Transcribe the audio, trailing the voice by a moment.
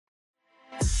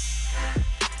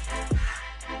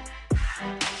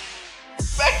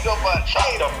Shut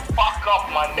the fuck up,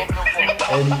 my nigga.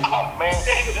 Oh, man,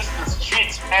 this is the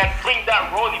streets, man. Bring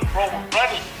that rolling, bro. Run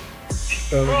it.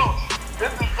 Bro,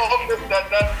 this is all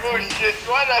that bullshit.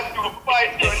 You want us to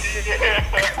fight on here?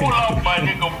 Pull up, my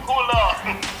nigga. Pull up.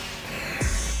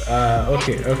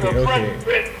 Okay.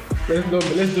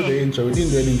 Let's do the intro. We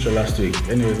didn't do an intro last week.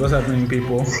 Anyways, what's happening,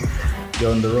 people?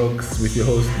 You're on the rocks with your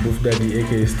host, Boof Daddy,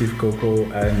 aka Steve Coco,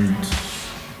 and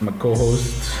my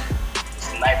co-host.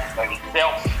 Snipe by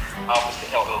himself. Mr.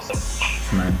 Hell Wilson.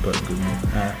 Sniper, good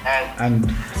man.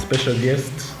 And special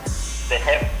guest. The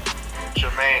head,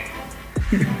 Jermaine.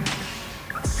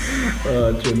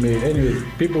 Jermaine. Anyways,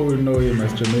 people will know him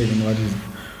as Jermaine and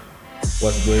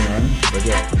what's going on. But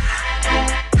yeah.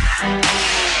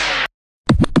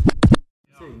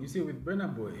 You see, with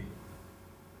Burna Boy,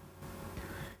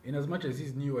 in as much as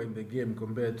he's newer in the game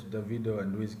compared to Davido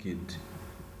and Wizkid,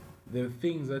 the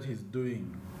things that he's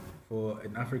doing for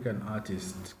an African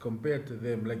artist compared to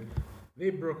them, like, they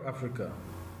broke Africa.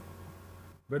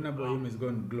 Burna Boy is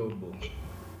gone global.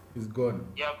 He's gone.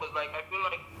 Yeah, because like I feel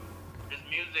like his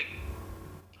music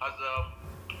has a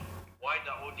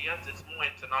wider audience. It's more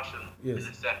international. Yes. In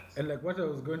a sense. And like what I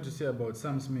was going to say about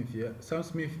Sam Smith, yeah, Sam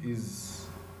Smith is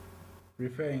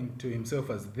referring to himself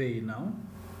as they now.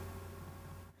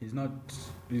 He's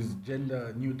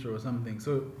gender neutral or something.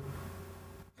 So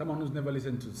someone who's never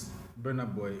listened to Burna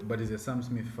Boy but is a Sam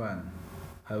Smith fan,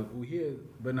 we hear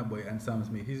Burna Boy and Sam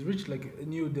Smith. He's reached like a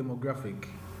new demographic.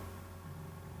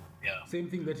 Yeah. Same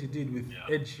thing that he did with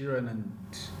Ed Sheeran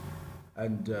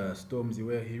and Stormzy,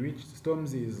 where he reached.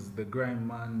 Stormzy is the grime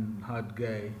man, hard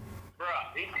guy.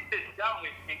 Bruh, he did the jam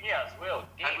with Biggie as well.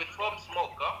 And with Pop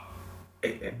Smoke, huh?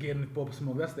 Again, with Pop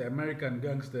Smoke, that's the American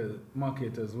gangster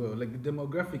market as well. Like the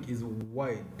demographic is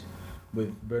wide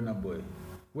with Burna Boy.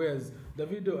 Whereas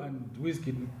Davido and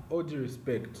Wizkid, all due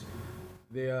respect,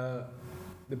 they are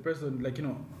the person, like, you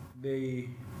know, they...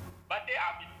 But they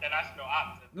are international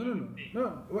acts.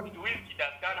 No. What? Wizkid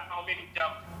has done how many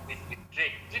jumps with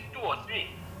Drake? Is it 2 or 3?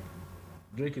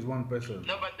 Drake is one person.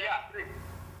 No, but they are 3.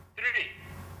 3.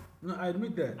 No, I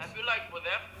admit that. I feel like for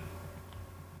them,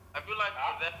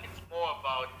 it's more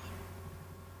about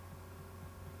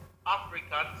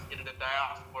Africans in the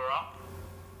diaspora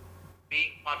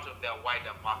being part of their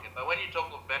wider market. But when you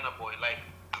talk of Burna Boy, like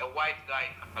a white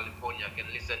guy in California can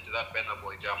listen to that Burna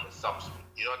Boy jam with Sam Smith.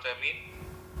 You know what I mean?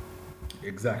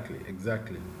 Exactly.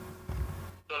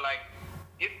 So like,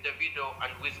 if Davido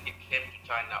and Wizkid came to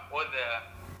China, all the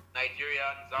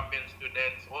Nigerian, Zambian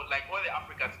students, or like all the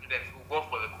African students who go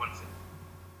for the concert.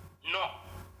 No.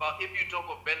 But if you talk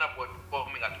of Burna Boy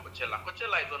performing at Coachella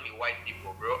is only white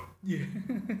people, bro. Yeah.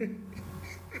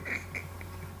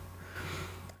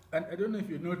 And I don't know if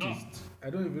you noticed.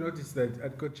 That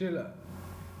at Coachella,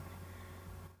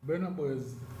 Burna Boy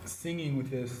is singing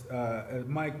with a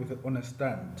mic on a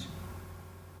stand.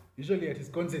 Usually at his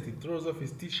concert, he throws off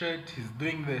his t-shirt. He's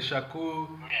doing the shaku,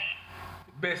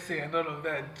 Bessie and all of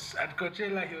that. At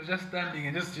Coachella, he was just standing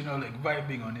and just, like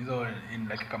vibing on his own in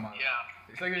like a camera.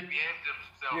 Yeah. It's like he behaved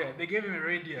himself. Yeah, they gave him a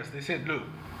radius. They said, look,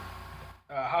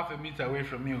 half a meter away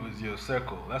from you is your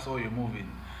circle. That's all you're moving.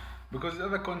 Because the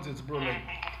other concerts, bro, like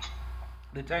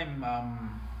the time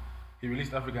he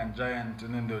released African Giant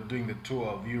and then they were doing the tour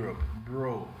of Europe,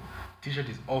 bro, t-shirt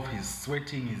is off, he's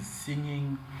sweating, he's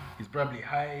singing, he's probably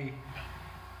high,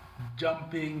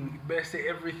 jumping, basically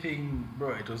everything,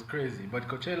 bro, it was crazy. But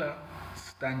Coachella,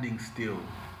 standing still,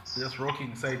 just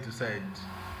rocking side to side.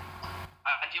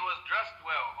 And he was dressed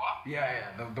well, huh?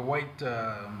 Yeah, the white,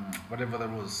 whatever that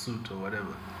was, suit or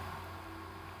whatever.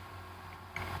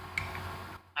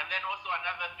 And then also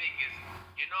another thing is,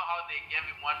 you know how they gave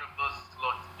him one of those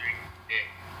slots during the day?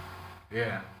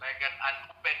 Yeah. Like an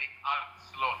opening art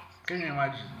slot. Can you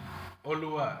imagine?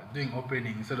 Olua doing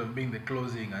opening instead of being the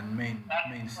closing and main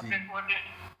scene.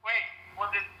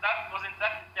 Wasn't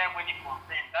that the time when he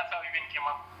complained? That's how he even came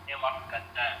up with the name African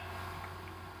Giant.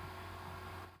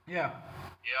 Yeah.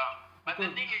 But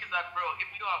the thing is that, bro, if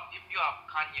you have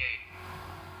Kanye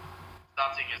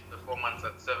starting his performance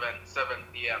at 7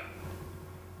 p.m.,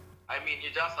 I mean, you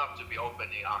just have to be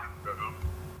opening up, bro.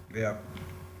 Yeah.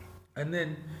 And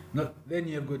then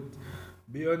you've got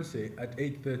Beyonce at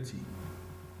 8:30.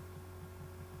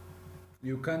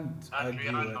 You can't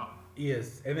argue.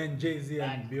 Yes, and then Jay-Z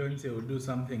and Beyonce will do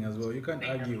something as well. You can't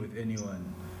argue with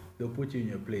anyone. They'll put you in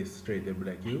your place straight. They'll be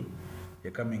like,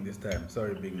 you're coming this time.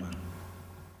 Sorry, big man.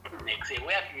 They say,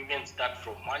 where do you even start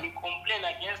from? When you complain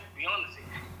against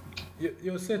Beyonce,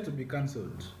 you're set to be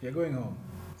cancelled. You're going home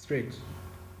straight.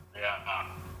 Yeah.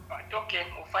 But okay,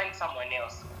 we'll find someone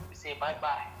else. We say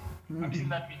bye-bye. I've seen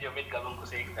that video of Edgar Lungu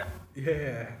saying that.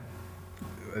 Yeah.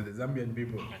 The Zambian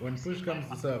people. When push comes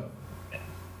to shove,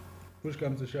 push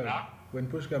comes to shove. Huh? When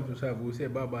push comes to shove, we'll say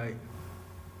bye bye.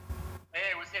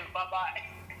 Hey, we say bye bye.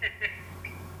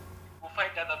 We'll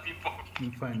find other people.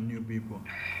 You find new people.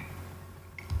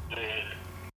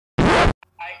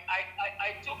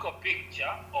 I took a picture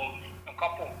of a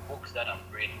couple of books that I've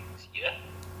read this year,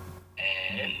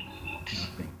 and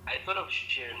I thought of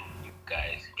sharing with you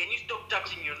guys. Can you stop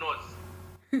touching your nose?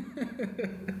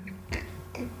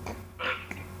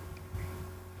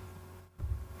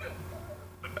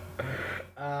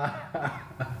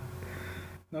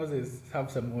 Noses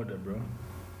have some order, bro.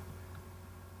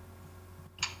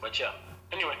 But yeah,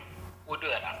 anyway, we'll do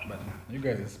that after. But you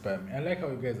guys inspire me. I like how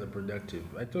you guys are productive.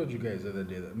 I told you guys the other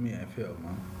day that me, I fail,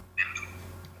 man.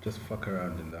 Just fuck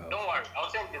around in the house. Don't worry, I'll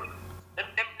send them. Let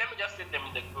me just send them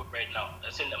in the group right now.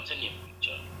 I'm sending you a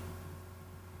picture.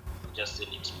 I'll just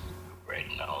send it to the group right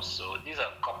now. So these are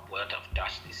a couple that I've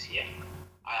touched this year.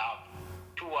 I have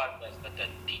 2 others that are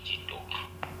digital.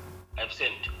 I've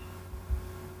sent.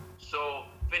 So,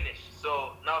 finish.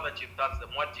 So, now that you've touched them,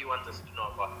 what do you want us to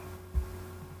know about?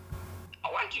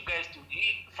 I want you guys to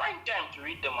find time to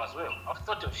read them as well. I've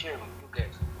thought of sharing with you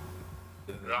guys.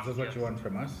 Is that what you want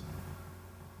from us?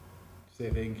 Say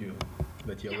thank you.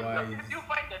 That you're wise. If you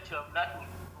find that you have nothing,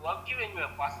 I've given you a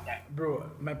pastime.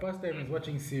 Bro, my pastime is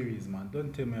watching series, man.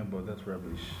 Don't tell me about that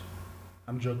rubbish.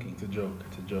 I'm joking. It's a joke.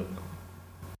 It's a joke.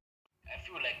 I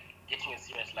feel like getting a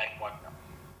serious life partner.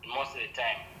 Most of the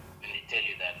time, when they tell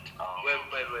you that.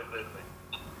 Wait.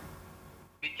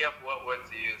 Be careful what words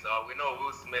you use. We know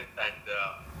Will Smith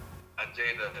and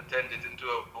Jada turned it into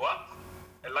a what?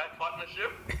 A life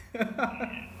partnership?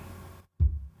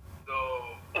 So,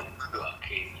 You are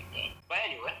crazy, man. But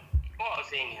anyway, what I was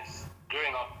saying is,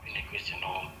 growing up in a Christian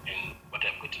home, and what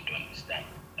I've gotten to understand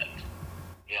that,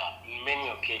 yeah, in many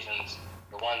occasions,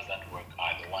 the ones that work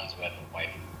are the ones where the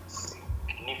wife is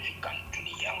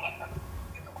significantly younger than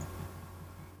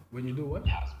When you do what? the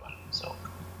husband. So,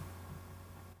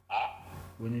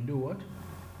 When you do what?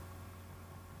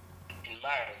 in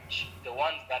marriage, the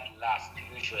ones that last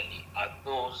usually are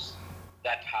those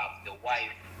that have the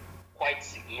wife quite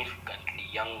significantly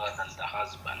younger than the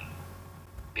husband,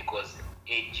 because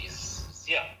age is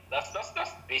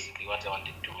that's basically what I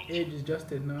wanted to mention. Age is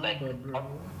just a number, Like, bro.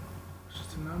 It's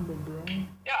just a number, bro.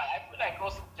 Yeah, I feel like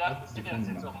also That's just a certain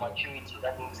sense of maturity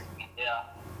that needs to be there,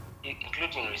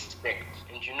 including respect.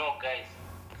 And you know, guys,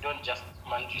 you don't just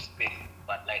demand respect,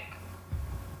 but like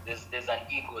there's an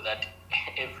ego that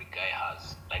every guy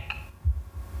has. Like,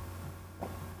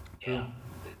 yeah,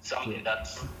 it's something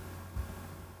that's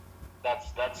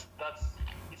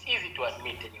it's easy to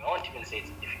admit anyway. I won't even say it's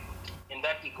difficult. And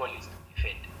that ego needs to be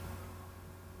fed.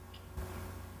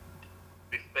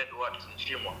 we fed what?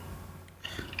 Shimo.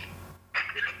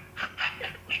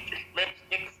 Maybe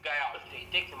take this guy out.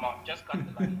 Take him out. Just cut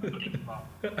the line. Take him out.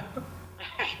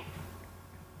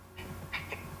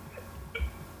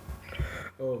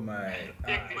 Oh my.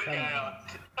 Take this guy Samuel. out.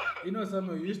 You know,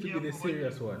 Samuel, you used to be the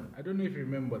serious one. I don't know if you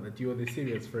remember that you were the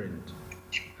serious friend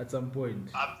at some point.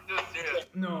 I'm still serious.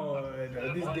 No,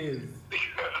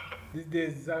 these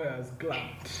days, Samuel has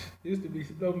clapped. Used to be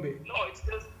Lombe. No, it's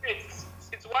the streets.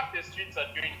 It's what the streets are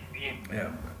doing to him.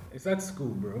 Yeah, it's at school,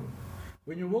 bro.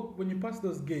 When you pass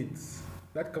those gates,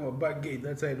 that come back gate,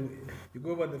 that side, you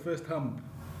go over the first hump.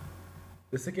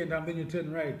 The second hump, then you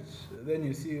turn right. Then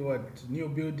you see what? New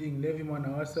building, Leviman,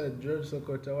 Awasa, George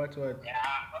Sokota, what? Yeah,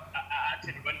 I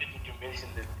actually wanted you to mention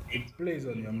this. It plays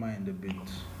on your mind a bit.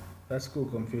 That school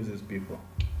confuses people.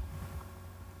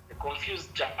 The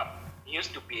confused chap. He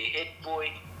used to be a head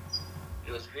boy.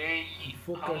 He was very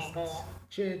Focused, humble.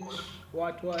 church,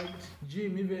 what,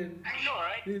 gym, even I know,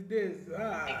 right? these days.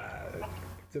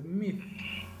 It's a myth.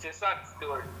 It's a sad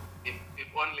story. If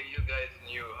only you guys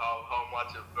knew how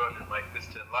much I've grown in my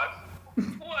Christian life,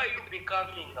 Who are you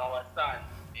becoming, our son?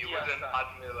 you Dear wouldn't son.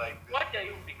 add me like this. What are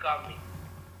you becoming?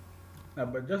 Nah,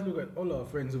 but just look at all our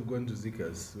friends who've gone to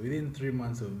Zikas. Within 3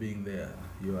 months of being there,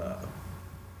 you are.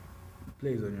 It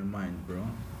plays on your mind, bro.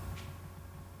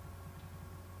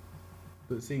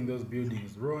 So seeing those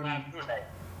buildings, Ron, I feel like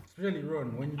especially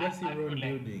Ron, when you just see I feel Ron like-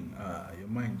 building, your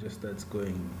mind just starts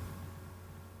going.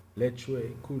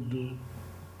 Lechwe, Kudu.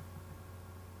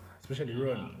 Especially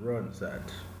Ron,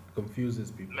 that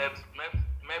confuses people. Mebs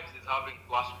is having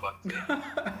flashbacks.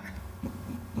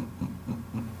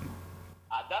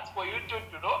 that's for you two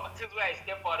to know. This is where I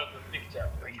step out of the picture.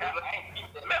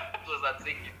 Mebs was at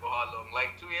Ziggy for how long?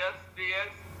 Like 2 years, 3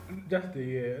 years? Just a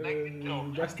year. Like,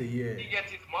 no. Just a year. He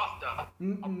gets his master.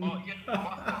 Mm-mm. Oh, he gets his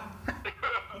master.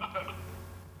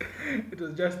 It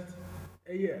was just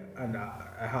a year and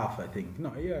a half, I think.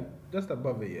 No, a year, just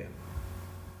above a year.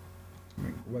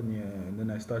 Like 1 year, and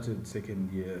then I started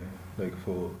second year, like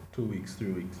for 2 weeks,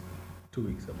 3 weeks, 2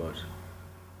 weeks about.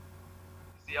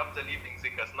 See, after leaving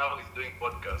Zikas, now he's doing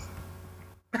podcast.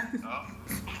 Huh?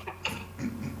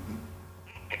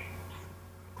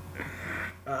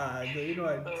 You know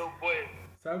what? Oh boy.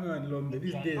 Samuel and Lombe,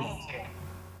 these days,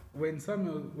 when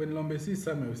Lombe sees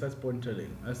Samuel, he starts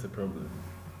pointing. That's the problem.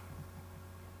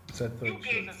 Starts You throwing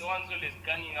guys are shots. the ones who is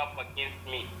ganging up against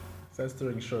me. Starts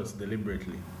throwing shots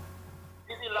deliberately.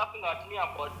 Is he laughing at me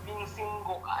about being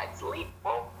single? I sleep,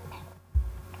 bro.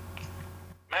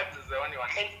 Maps is the only one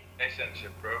in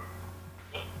relationship, bro.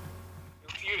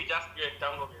 You just be a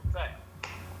tongue of your time.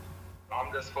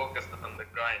 I'm just focused on the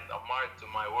grind. I'm married to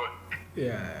my work.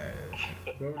 Yeah.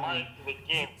 Married Probably. to the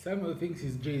game. Samuel thinks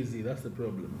he's Jay-Z. That's the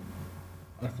problem.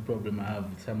 That's the problem I have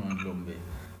with Samuel and Lombe.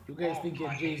 You guys think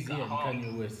you're Jay-Z and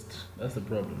Kanye West. That's the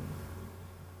problem.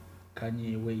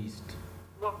 Kanye West.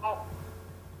 No,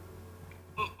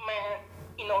 man,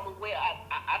 you know the way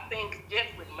I think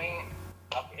different, man.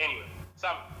 Okay, anyway,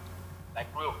 Sam, like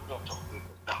real talk.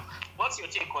 Now, what's your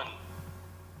take on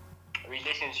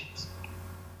relationships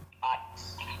at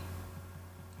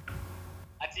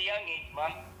a young age,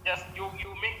 man? Just you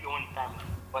make your own family,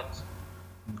 but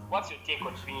No. what's your take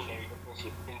on being in a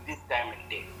relationship in this time and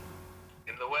day?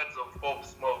 In the words of Pop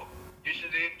Smoke, you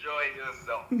should enjoy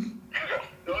yourself.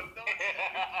 don't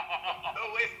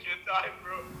waste your time,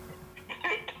 bro.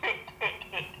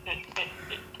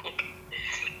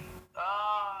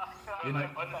 You know-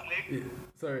 Like, honestly, Yeah,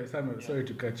 sorry, Samuel. Sorry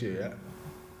to cut you. Yeah.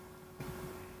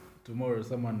 Tomorrow,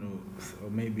 someone will,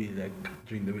 or maybe like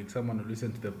during the week, someone will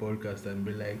listen to the podcast and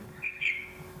be like,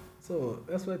 "So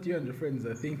that's what you and your friends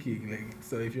are thinking." Like,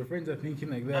 so if your friends are thinking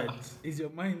like that, is your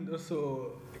mind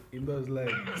also in those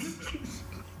lines?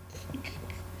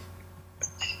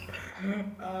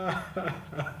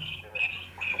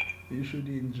 You should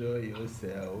enjoy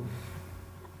yourself.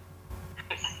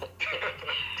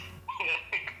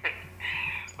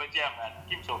 But yeah, man,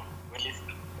 keep talking. We're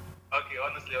listening. okay,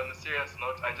 honestly, on a serious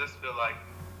note, I just feel like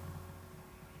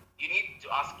you need to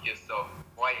ask yourself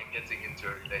why you're getting into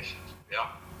a relationship, yeah?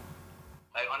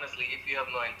 Like, honestly, if you have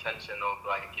no intention of,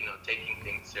 like, you know, taking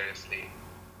things seriously,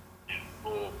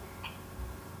 or,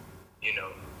 you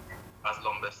know, as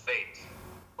Lombe said,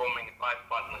 forming a life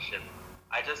partnership,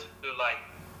 I just feel like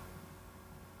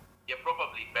you're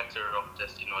probably better off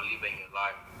just, you know, living your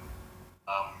life,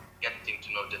 getting to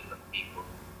know different people,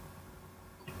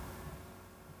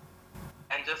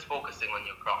 and just focusing on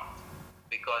your craft.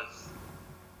 Because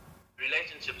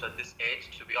relationships at this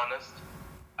age, to be honest,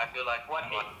 I feel like What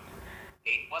from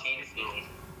age? What's 18 this to age?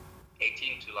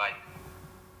 18 to like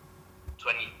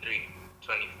 23,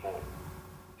 24.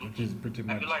 Which is pretty I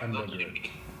much feel like undergrad.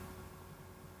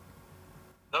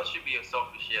 those should be your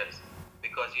selfish years,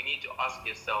 because you need to ask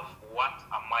yourself, what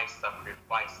am I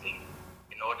sacrificing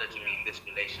in order to be in this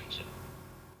relationship?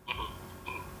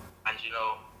 And you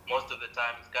know, most of the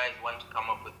times guys want to come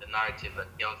up with the narrative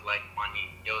that girls like money,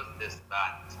 girls this,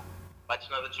 that. But you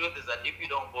know, the truth is that if you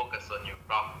don't focus on your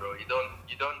craft, bro, you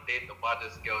don't date the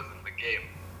baddest girls in the game.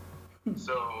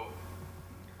 So,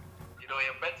 you know,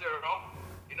 you're better off,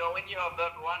 you know, when you have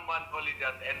that 1 month holiday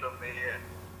at the end of the year,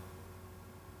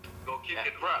 go kick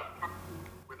it right.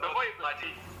 Before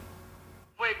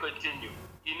you continue,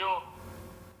 you know,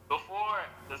 before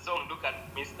the song Look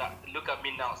at Me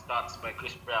Now" starts by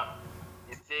Chris Brown,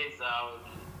 it says,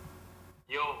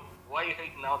 yo, why are you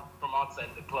hating out from outside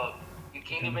the club? You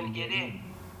can't even get in.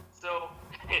 So,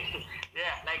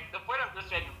 yeah, like the point I'm just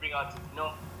trying to bring out is, you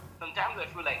know, sometimes I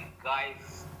feel like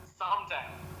guys,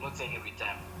 sometimes, not saying every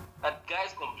time, that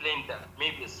guys complain that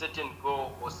maybe a certain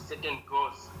girl or certain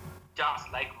girls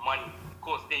just like money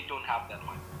because they don't have that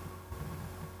money.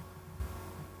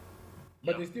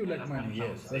 But they still like money,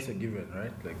 yes. That's a given,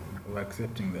 right? Like, we're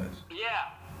accepting that. Yeah,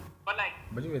 but like,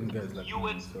 But even guys like you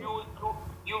money, so.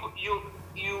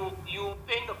 you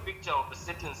paint a picture of a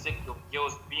certain sect of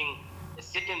girls being a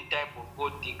certain type of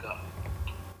gold digger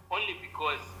only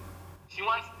because she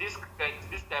wants this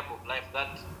type of life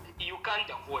that you can't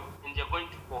afford, and you're going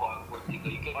to call her a gold digger.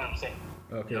 You get what I'm saying?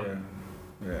 Okay, Yep.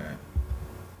 yeah.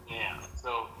 Yeah.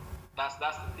 So that's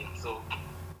the thing. So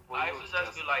for I you, also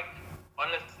just feel like,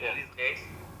 honestly, Yeah. these days,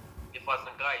 if as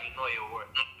a guy you know your worth,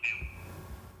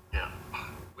 yeah.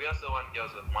 we also want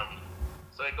girls with money.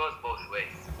 So it goes both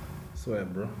ways. Swear,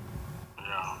 bro.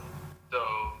 Yeah. So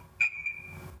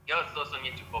girls also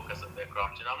need to focus on their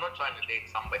craft. And I'm not trying to date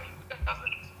somebody who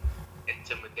doesn't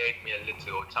intimidate me a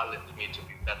little or challenge me to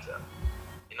be better.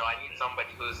 You know, I need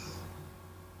somebody who's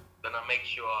gonna make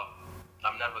sure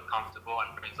I'm never comfortable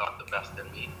and brings out the best in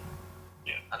me.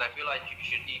 Yeah. And I feel like you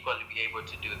should equally be able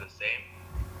to do the same.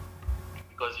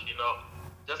 because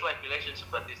just like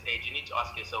relationships at this age, you need to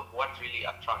ask yourself what really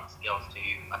attracts girls to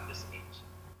you at this age.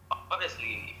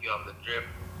 Honestly, if you have the drip,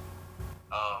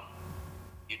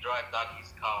 you drive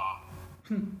daddy's car.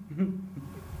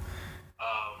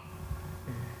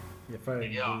 You're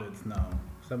firing bullets now.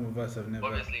 Some of us have never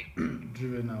Obviously,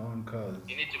 driven our own cars.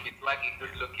 you need to be slightly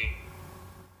good looking.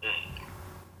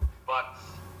 But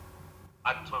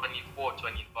at 24,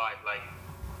 25, like,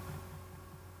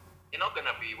 you're not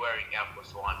gonna be wearing Air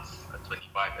Force Ones at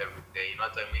 25 every day, you know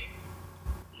what I mean?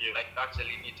 You like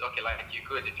actually need to, okay, like you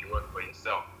could if you work for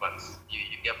yourself, but you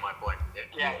get my point.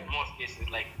 Yeah, in most cases,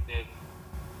 like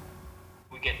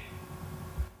we get.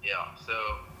 Yeah, so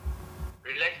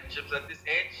relationships at this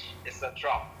age is a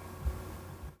trap.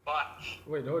 But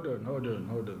wait, hold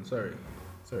on. Sorry,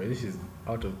 this is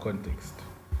out of context.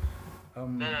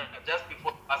 no, just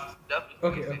before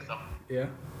Okay, you say something. Yeah.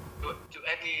 To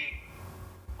any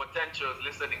potentials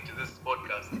listening to this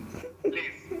podcast,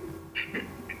 please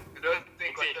don't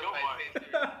think Say, don't worry.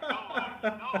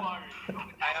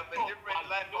 I have a different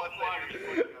life outside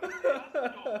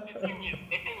The thing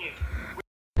is,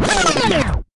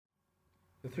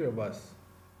 The three of us,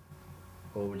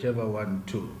 or whichever one,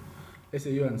 two. Let's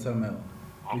say you and Samuel.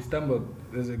 You stumble.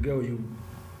 There's a girl you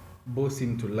both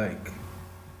seem to like.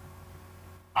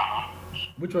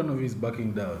 Which one of you is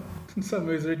backing down?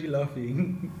 Samuel is already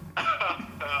laughing.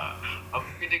 I'm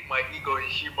feeding my ego in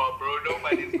Shima, bro.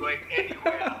 Nobody's going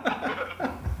anywhere.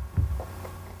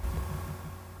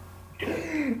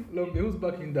 Lombe, who's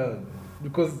backing down?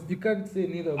 Because you can't say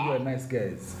neither of you are nice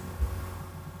guys.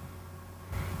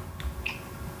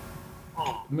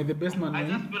 May the best man I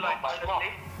win. just feel like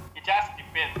it just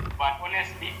depends. But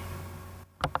honestly,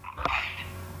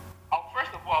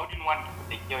 first of all, I wouldn't want to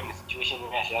put a girl in a situation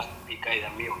where she has to pick either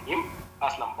me or him.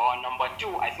 That's number one. Number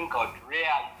two, I think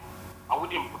I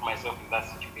wouldn't put myself in that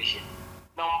situation.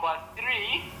 Number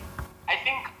three, I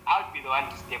think I would be the one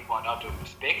to step out of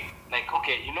respect. Like,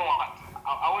 okay, you know what?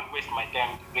 I won't waste my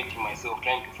time debating myself,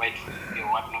 trying to fight for you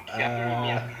or whatnot.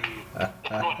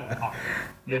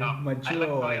 The mature I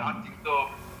one. like acting so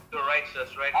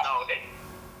righteous right now, okay?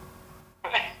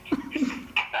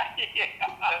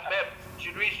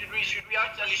 Should we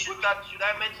actually put that? Should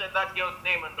I mention that girl's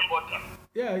name in the podcast?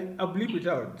 Yeah, I'll bleep it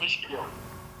out.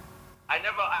 I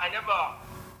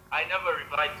never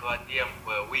replied to her DM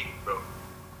for a week, bro.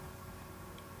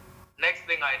 Next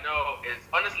thing I know is,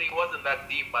 honestly, it wasn't that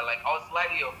deep, but like I was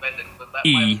slightly offended because that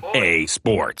my phone EA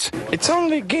Sports. It's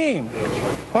only a game.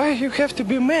 Why you have to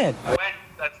be mad? went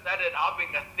and started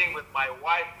having a thing with my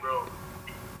wife, bro.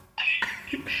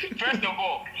 First of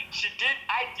all, she did,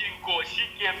 I didn't go, she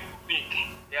came to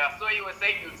me. Yeah, so you were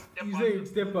saying you'd step You out. say you'd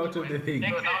step out of the thing. So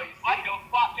now you What see. the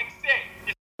fuck, like say?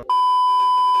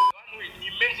 He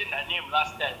mentioned her name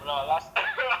last time, bro.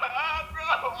 Bro,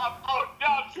 I'm out.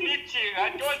 I'm snitching, I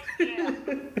don't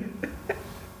care.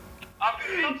 I'm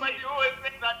somebody who was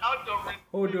saying that out of respect.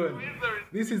 Hold on. Who is the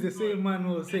respect? This is the same man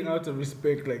who was saying out of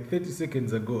respect like 30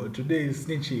 seconds ago. Today is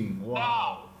snitching. Wow.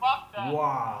 No, fuck that.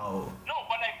 Wow. No,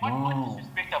 but like, what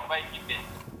disrespect have I given?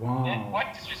 Wow.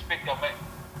 What disrespect have I?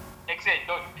 Except,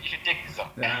 don't, you should take this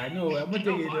out. No, I'm not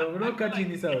taking it. We're not cutting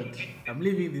this out. I'm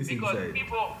leaving this Because inside.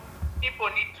 people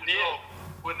need to know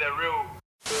who the real.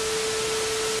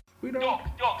 We don't.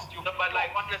 Dogs, you. No, but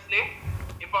like honestly,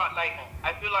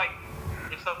 I feel like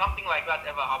if something like that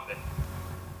ever happened,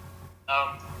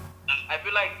 I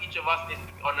feel like each of us needs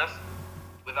to be honest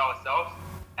with ourselves,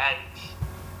 and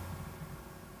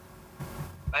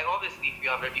like obviously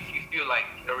if you feel like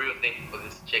a real thing for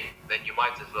this chick, then you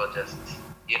might as well just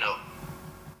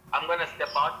I'm gonna step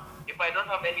out. If I don't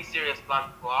have any serious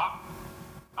plans for her,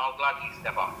 I'll gladly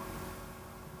step out.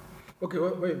 Okay,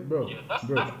 wait, bro. Yeah,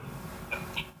 Bro.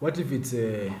 What if it's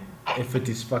a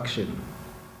satisfaction?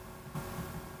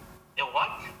 A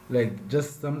what? Like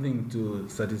just something to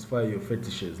satisfy your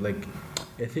fetishes. Like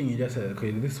a thing you just said,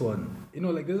 okay, this one. You know,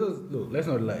 like this is, look, let's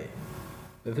not lie.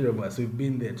 The three of us, we've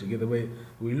been there together where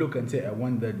we look and say, I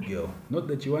want that girl. Not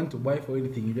that you want to buy for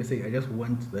anything, you just say, I just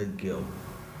want that girl.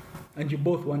 And you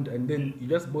both want, and then you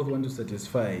just both want to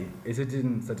satisfy a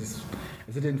certain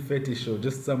fetish or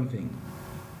just something.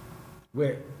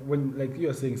 Where, when, like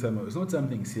you're saying, Samuel, it's not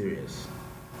something serious.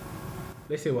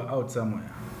 Let's say we're out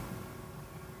somewhere.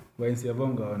 We're in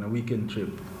Siavonga on a weekend trip.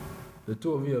 The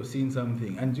two of you have seen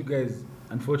something, and you guys,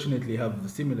 unfortunately, have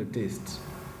similar tastes.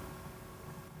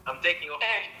 I'm taking off.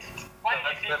 And one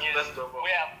thing is,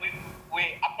 we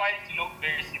apparently look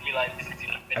very similar. This is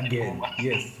in Again,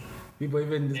 yes.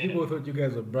 People thought you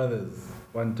guys were brothers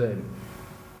one time.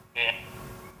 Yeah.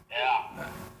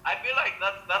 I feel like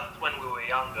that's when we were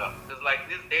younger. Because like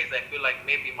these days, I feel like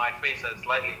maybe my face has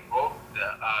slightly evolved.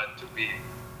 to be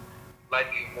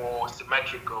slightly more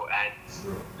symmetrical and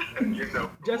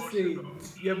Just say it.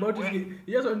 proportional. You're about to say,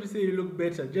 you just want to say you look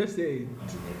better. Just say it.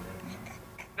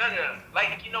 No.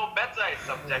 Like, better is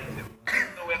subjective.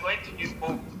 So we're going to use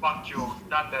more factual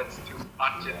standards to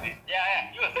actually.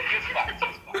 Yeah. Use facts.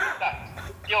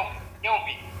 Kill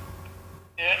me.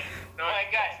 Yeah. No, My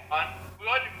guy. We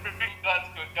want to bring guns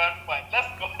to a gunfight.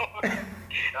 Let's go.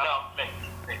 No, thanks.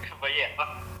 But yeah.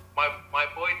 My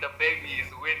boy, the baby,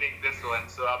 is winning this one,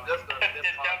 so I'm just gonna The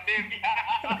baby.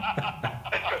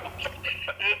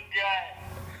 This guy.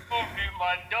 Who be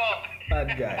my dog? Bad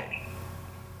guy.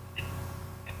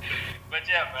 But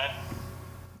yeah, man.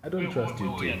 I don't trust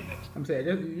you too. I'm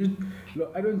saying,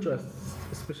 look, I don't trust,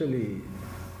 especially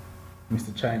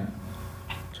Mr.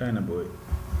 China boy.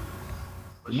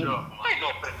 For sure. Why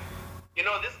not?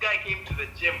 This guy came to the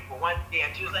gym for one day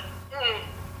and she was like,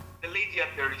 the lady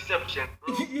at the reception,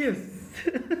 bro. Yes.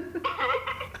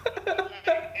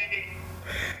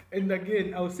 And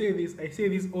again, I say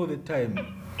this all the time.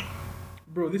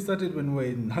 Bro, this started when we were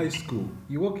in high school.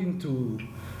 You walk into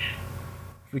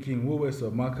freaking Woolworths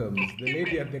or Markham's, the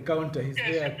lady at the counter, he's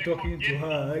there talking to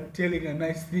her, telling her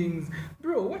nice things.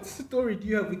 Bro, what story do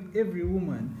you have with every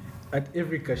woman at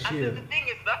every cashier? And the thing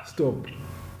is that Stop.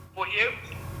 for him,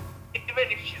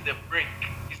 even if she's a brick,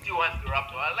 he still wants to rap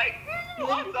to her. Like,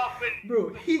 what's happening? Bro,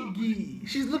 higgy.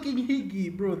 She's looking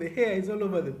higgy, bro. The hair is all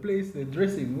over the place, the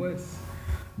dressing worse.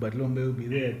 But Lombe will be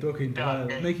there talking to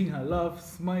her, making her laugh,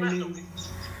 smiling.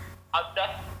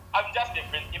 I'm just a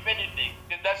friend. If anything,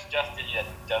 that's just a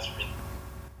friend.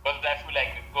 Because I feel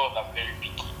like the girls are very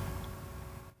picky.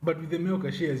 But with the milk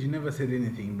cashiers, you never said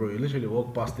anything, bro. You literally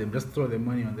walk past them, just throw the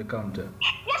money on the counter.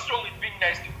 What's wrong with being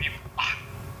nice to people?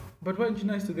 But why aren't you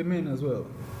nice to the men as well?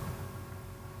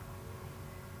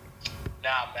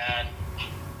 Nah, man.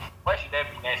 Why should I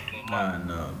be nice to a man?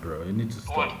 No, bro. You need to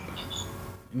stop. What?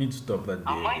 You need to stop that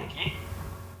Am I behavior. gay?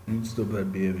 You need to stop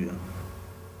that behavior.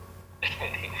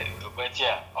 But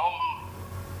yeah,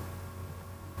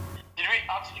 did we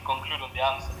actually conclude on the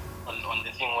answer? On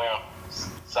the thing where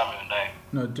Samuel and I...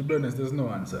 No, to be honest, there's no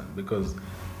answer because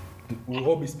we'll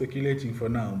all be speculating for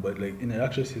now, but like in an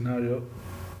actual scenario,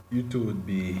 you two would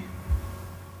be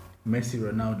Messi,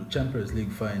 Ronaldo, Champions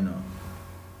League final.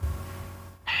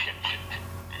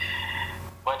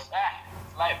 But it's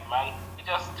life, man. We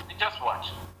just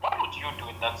watch. What would you do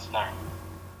in that scenario?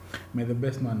 May the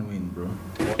best man win, bro.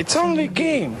 It's only a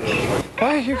game.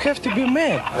 Why you have to be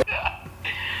mad?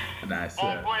 Nah,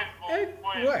 sir.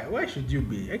 Why should you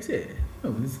be? Actually,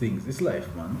 these things, it's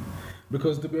life, man.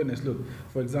 Because to be honest, look,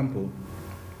 for example,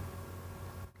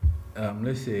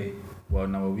 let's say we're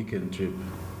on our weekend trip.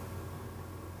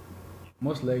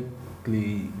 Most likely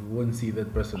we won't see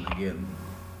that person again.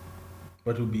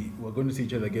 But we're going to see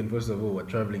each other again. First of all, we're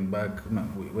traveling back. No,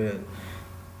 we're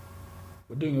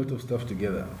doing a lot of stuff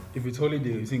together. If it's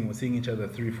holiday, we're seeing each other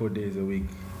 3-4 days a week.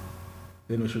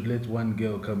 Then we should let one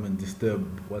girl come and disturb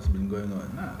what's been going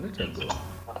on. Nah, let her go.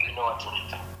 You know what you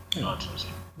need.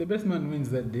 The best man wins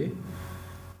that day.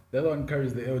 The other one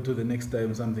carries the L to the next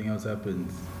time something else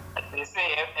happens. They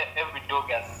say every dog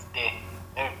has his day.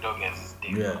 Every dog has his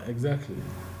day. Yeah, exactly.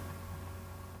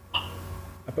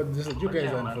 But just you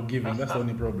guys aren't forgiving. That's the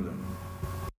only problem.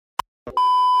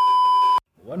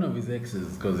 One of his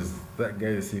exes, because that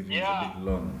guy's CV is a bit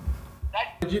long.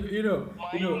 You know.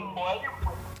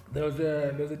 There was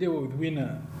a day with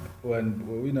Winner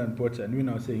and Porter, and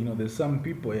Winner was saying, there's some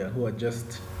people here who are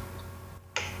just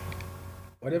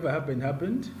whatever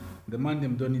happened. The man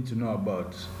them don't need to know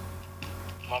about.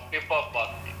 My paper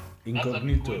bag.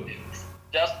 Incognito.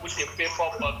 Just put a paper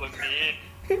bag on the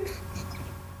head.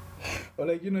 Or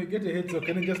like, you get a head sock,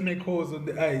 can you just make holes on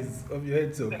the eyes of your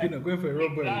head sock? Going for a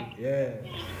robbery. Yeah.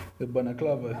 The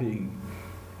balaclava thing.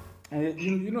 And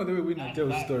the way Winner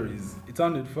tells stories, it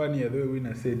sounded funnier the way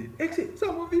Winner said it. Except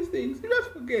some of these things, you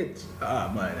just forget.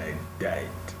 Ah, man, I died.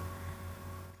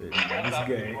 So, this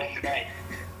guy.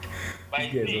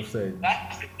 This guy's offside.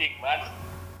 That's the thing, man.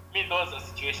 Me, those are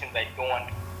situations I don't want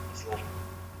to myself.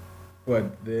 What?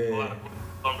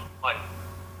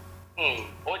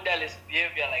 Odorless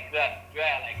behavior like that. Where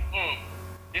I like,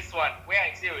 this one, where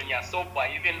I say when you're sober,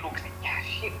 even looks like, yeah,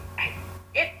 shit, I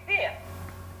get there.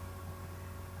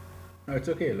 No, it's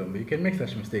okay, Lombe. You can make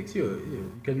such mistakes.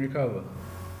 You can recover.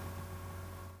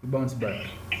 You bounce back.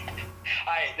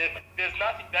 There's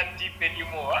nothing that deep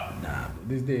anymore. Nah,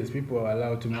 these days people are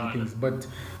allowed to make things, but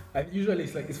usually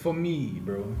it's for me,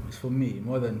 bro. It's for me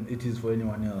more than it is for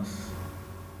anyone else.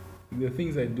 The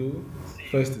things I do,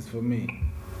 first is for me,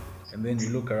 and then you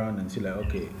look around and see like,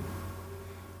 okay,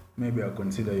 maybe I'll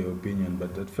consider your opinion,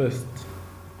 but at first,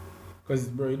 Because,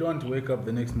 bro, you don't want to wake up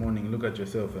the next morning, look at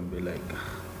yourself, and be like, the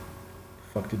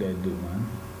fuck did I do, man?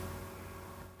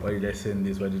 Why did I send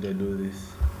this? Why did I do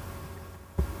this?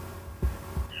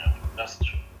 Yeah, that's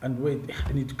true. And wait,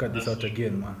 I need to cut this out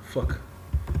again, man. Fuck.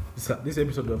 This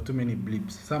episode will have too many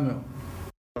bleeps. Samuel.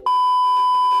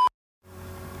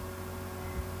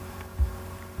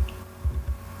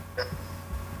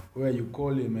 Where you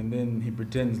call him and then he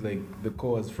pretends like the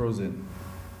call is frozen.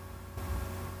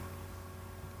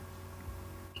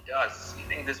 He does. You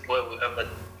think this boy will ever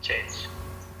change?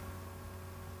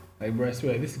 Like, bro, I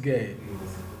swear, this guy,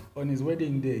 on his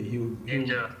wedding day, he'll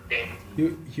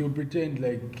pretend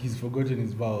like he's forgotten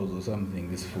his vows or something,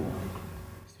 this fool.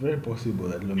 It's very possible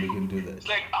that Lombe can do that. It's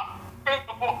like, first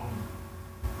of all,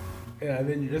 Yeah,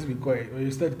 then you just be quiet. Or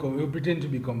you start, you pretend to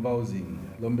be convulsing.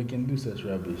 Lombe can do such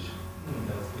rubbish.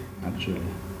 Actually.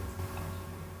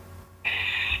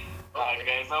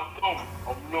 guys,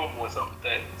 I'm normal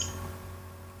sometimes.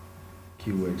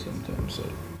 Keyword sometimes,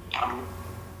 sorry.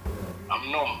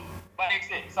 I'm normal. But like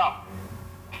say, Sam,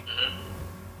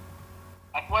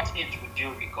 at what age would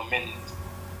you recommend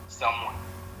someone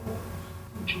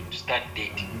to start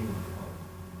dating?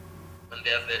 When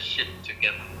they have their shit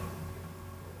together.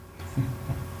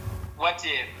 What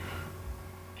if?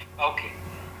 Okay.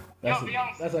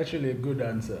 That's actually a good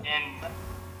answer. And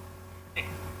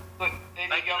Like,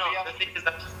 you know, the thing is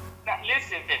that now,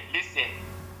 listen.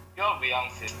 You have a young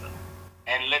sister,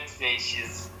 and let's say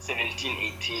she's 17,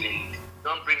 18, and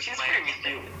don't bring she's my free with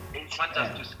you. It's want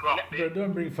us to scrap Bro, it.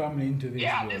 don't bring family into this,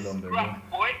 Yeah, bro, this Lombe, bro.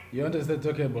 crap boy. You want to start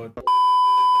talking about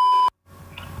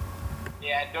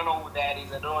Yeah, I don't know who that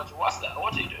is. I don't want to watch that.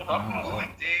 What are you doing? Oh,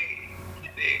 they.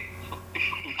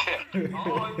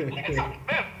 Oh, it's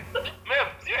Mem,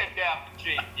 you and I have to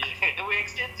trade. We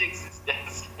exchanging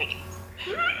sisters.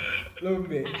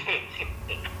 Lombe?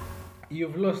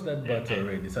 You've lost that battle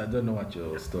already, so I don't know what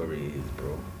your story is,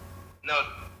 bro. No,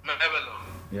 never long.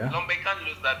 Yeah? Lombe can't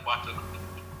lose that battle.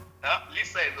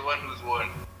 Lisa is the one who's won.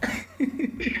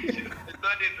 She's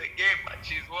not in the game, but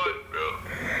she's won, bro.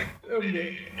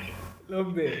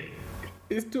 Lombe,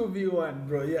 it's 2v1,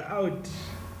 bro. You're out.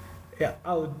 You're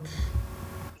out.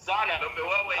 Zana, Lombe,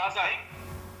 what were you saying?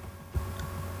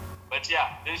 But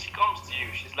yeah, then she comes to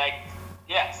you. She's like,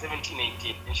 yeah, 17,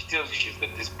 18. And she tells you she's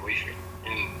got this boyfriend.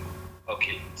 And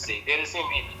okay, say they're the same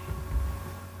age.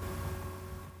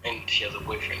 And she has a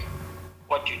boyfriend.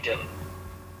 What do you tell her?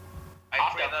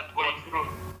 After that going through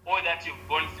all that you've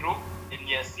gone through, and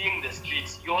you're seeing the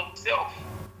streets yourself,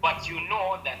 but you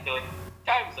know that the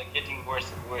times are getting worse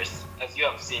and worse. As you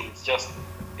have seen, it's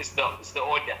the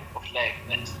order of life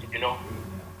that, you know,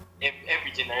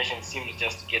 every generation seems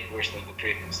just to get worse than the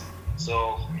previous.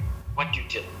 So, what do you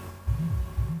tell?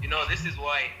 You know, this is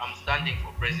why I'm standing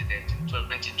for president in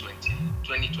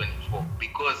 2024,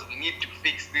 because we need to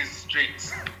fix these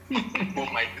streets for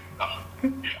my sister.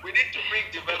 We need to bring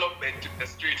development to the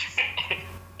streets.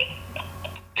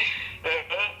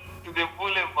 To the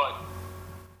boulevard.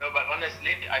 No, but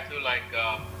honestly, I feel like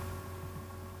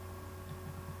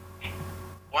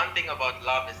one thing about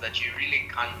love is that you really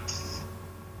can't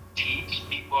teach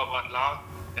people about love.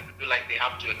 I feel like they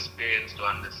have to experience to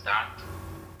understand.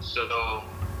 So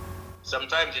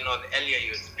sometimes, you know, the earlier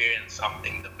you experience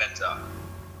something, the better.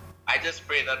 I just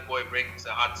pray that boy breaks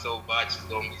her heart so bad she's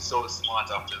gonna be so smart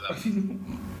after that.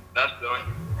 That's the only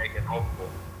thing I can hope for.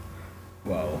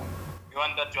 Wow. You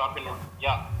want that to happen?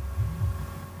 Yeah.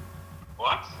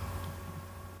 What?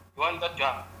 You want that to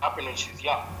happen when she's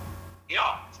young?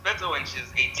 Yeah, it's better when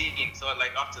she's 18. So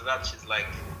like after that, she's like,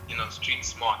 you know, street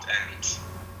smart and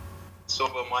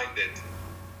sober-minded.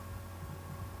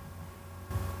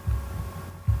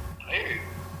 Hey.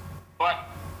 But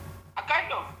I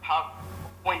kind of have a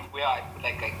point where I feel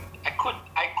like I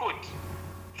could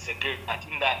disagree that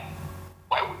in that,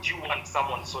 why would you want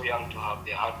someone so young to have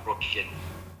their heart broken,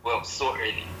 well, so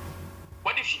early?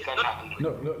 What if she can't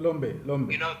handle it? No, Lombe.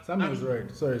 You know, Samuel's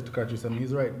right. Sorry to cut you, Sam.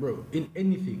 He's right, bro. In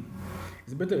anything,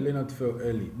 it's better to learn how to fail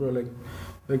early, bro. Like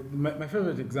my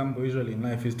favorite example usually in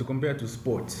life is to compare to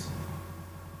sports.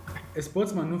 A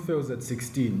sportsman who fails at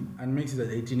 16 and makes it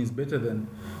at 18 is better than.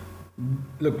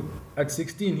 Look, at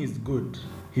 16 he's good.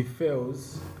 He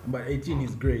fails, but 18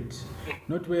 he's great.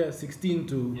 Not where 16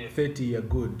 to 30 you're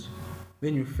good.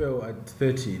 Then you fail at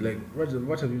 30. Like,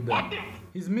 what have you done?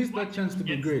 He's missed that chance to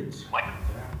be great. What?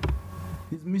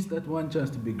 He's missed that one chance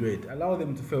to be great. Allow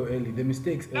them to fail early. The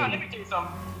mistakes No, let early. me tell you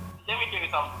something.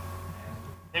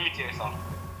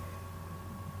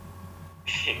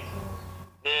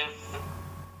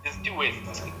 There's two ways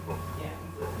this can go.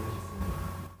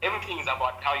 Everything is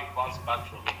about how you bounce back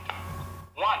from it.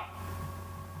 One,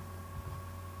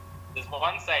 there's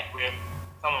one side where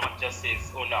someone just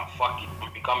says, "Oh no, fuck it,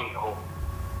 I'm becoming a hoe,"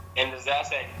 and there's the other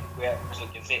side where a person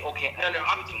can say, "Okay, I'm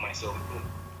hurting myself."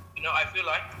 You know, I feel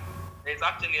like there's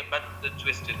actually a better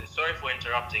twist to this. Sorry for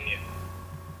interrupting you,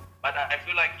 but I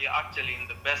feel like you're actually in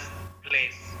the best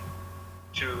place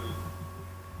to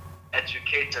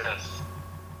educate us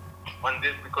on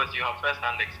this because you have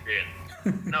first-hand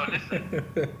experience. No, listen.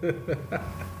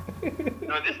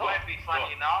 No, this might be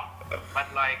funny now, but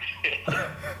like,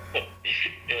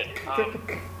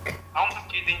 how much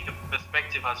do you think the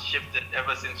perspective has shifted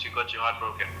ever since you got your heart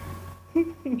broken?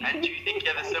 And do you think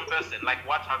you're the same person? Like,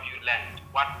 what have you learned?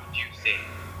 What would you say?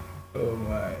 Oh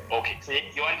my. Okay, so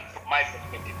you want it from my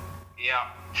perspective? Yeah.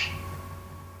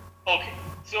 Okay,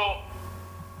 so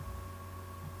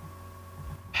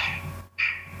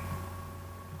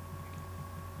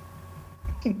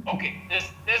okay, there's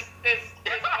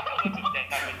a whole lot of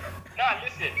dynamics. Now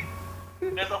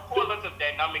listen, there's a whole lot of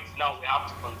dynamics now we have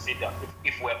to consider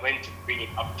if we're going to bring it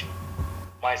up to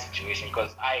my situation,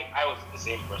 because I was the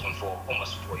same person for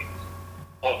almost 4 years.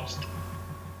 Almost.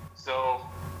 So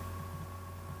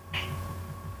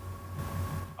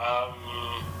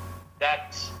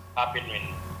that happened when,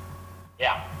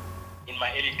 yeah, in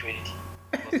my early 20s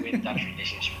was when that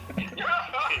relationship ended.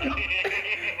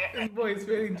 This boy is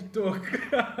failing to talk.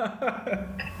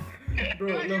 Bro,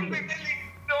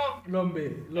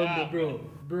 Lombe, Yeah,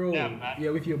 bro. Yeah, man.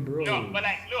 You're with your bros. No, but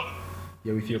like, look.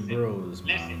 You're with your Listen, bros,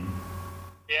 man. listen.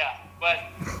 Yeah, but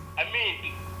I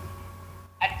mean,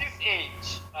 at this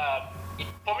age,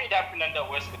 for me, it happened under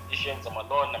worse conditions. I'm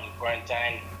alone, I'm in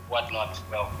quarantine, whatnot.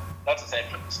 Well, that's aside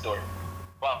from the story.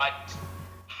 But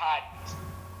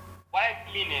what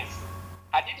I mean is,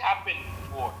 had it happened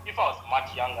before, if I was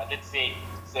much younger, let's say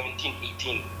 17,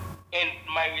 18, and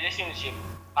my relationship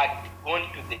had gone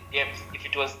to the depths, if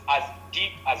it was as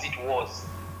deep as it was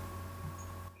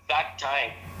that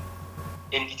time,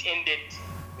 and it ended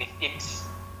with it,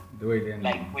 The way they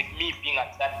like with me being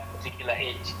at that particular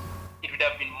age, it would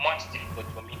have been much difficult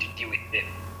for me to deal with it.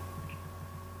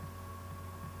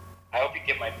 I hope you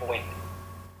get my point.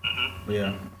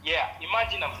 Yeah. Yeah,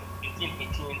 imagine I'm 17,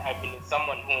 18, I've been with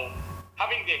someone who,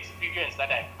 having the experience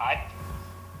that I've had,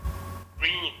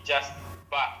 bringing it just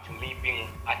back to me being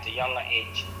at a younger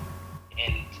age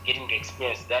and getting to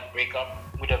experience that breakup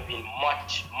would have been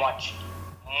much, much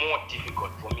more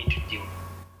difficult for me to deal with.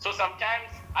 So sometimes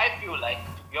I feel like,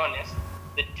 to be honest,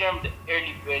 the term the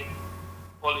early bird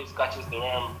always catches the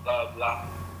worm, blah blah.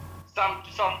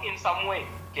 In some way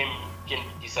can be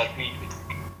disagreed with.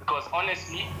 Because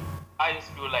honestly, I just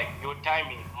feel like your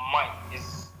timing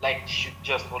should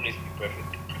just always be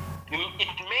perfect. It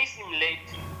may seem late,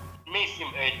 it may seem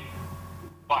early,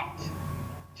 but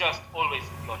just always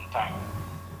be on time.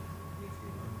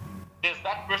 There's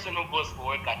that person who goes for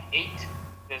work at 8,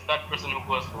 there's that person who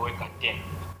goes for work at 10.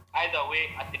 Either way,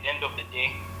 at the end of the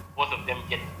day, both of them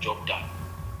get the job done.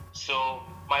 So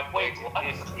my point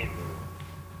is,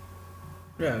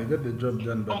 Yeah, you get the job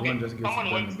done, but Okay, one just gets it someone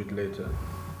done works- a bit later.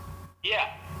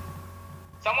 yeah,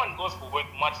 someone goes for work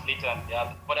much later than the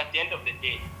other, but at the end of the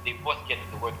day, they both get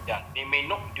the work done. They may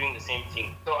not be doing the same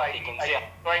thing. So they can say, I'm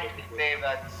trying to say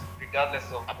that regardless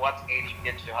of what age you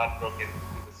get your heart broken,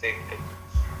 it's the same thing.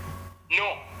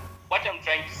 no. What I'm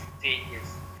trying to say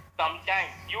is,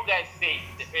 sometimes you guys say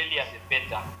the earlier the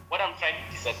better. What I'm trying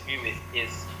to disagree with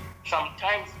is,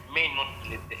 sometimes it may not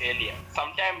be the earlier.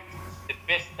 Sometimes the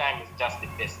best time is just the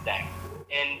best time.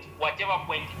 And whatever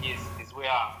point it is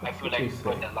where I feel like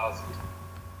God allows it.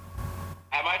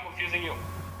 Am I confusing you?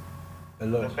 A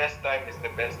lot. The best time is the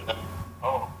best time.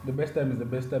 Oh. The best time is the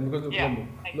best time because of Yeah.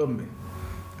 Lombe.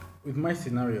 With my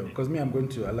scenario, because me, I'm going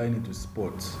to align it to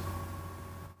sports.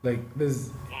 Like,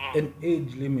 there's an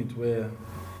age limit where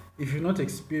if you've not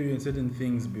experienced certain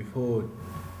things before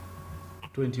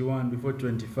 21, before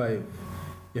 25,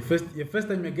 your first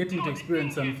time you're getting No, to the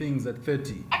experience thing some is- things at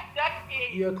 30, At that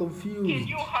age, you're can confused.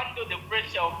 you handle the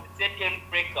pressure of the second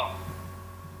breakup?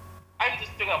 I'm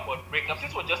just talking about breakups.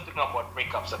 Since we're just talking about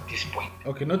breakups at this point.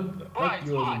 Okay, not Right, yours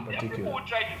in hard. There are people particular. who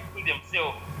try to fool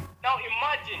themselves. Now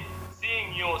imagine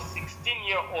seeing your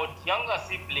 16-year-old younger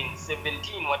sibling,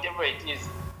 17, whatever it is,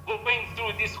 going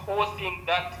through this whole thing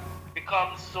that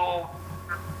becomes so,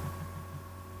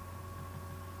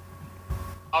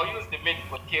 I'll use the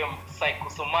medical term,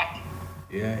 psychosomatic.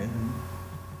 Yeah.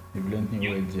 You've learned new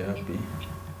words, you're happy.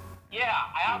 Yeah,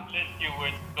 I have learned new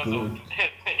words because of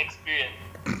experience.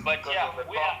 But Because yeah, of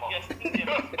the we are trauma. still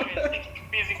experiencing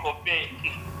physical pain.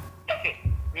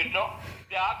 You know,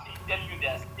 they are actually telling you they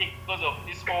are sick because of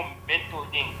this whole mental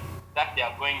thing that they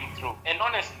are going through. And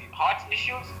honestly, heart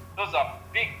issues, those are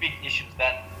big, big issues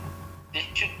that they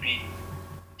should be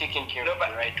taken taken care No, of but-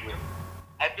 the right way.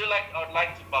 I feel like I would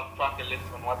like to backtrack a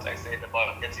little on what I said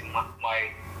about getting my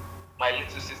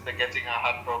little sister getting her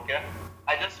heart broken.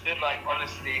 I just feel like,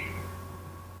 honestly,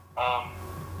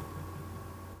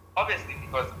 obviously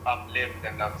because I've lived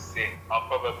and I've seen, I'll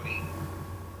probably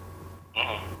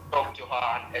talk to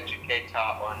her and educate her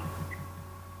on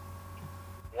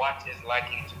what is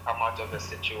likely to come out of the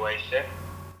situation,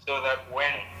 so that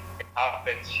when it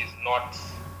happens, she's not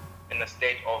in a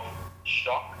state of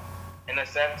shock, in a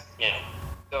sense. Yeah.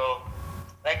 So,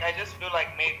 like, I just feel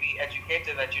like maybe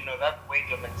educated that, that weight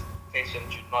of expectation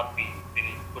should not be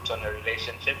really put on a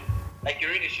relationship. Like, you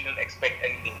really shouldn't expect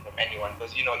anything from anyone,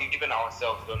 because, even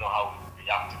ourselves don't know how we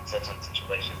react in certain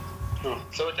situations. True.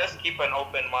 So just keep an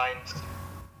open mind.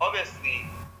 Obviously,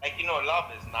 like, love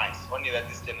is nice, only that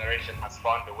this generation has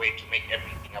found a way to make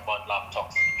everything about love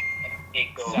toxic.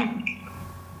 Exactly.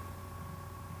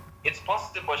 It's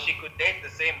possible she could date the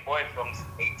same boy from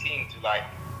 18 to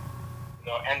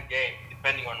end game,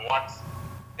 depending on what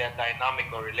their dynamic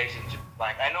or relationship is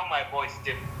like. I know my boy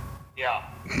Steve, yeah,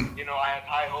 I had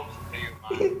high hopes for you,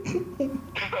 man.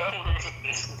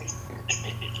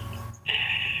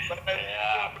 But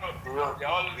you're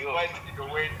always finding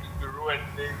a way to ruin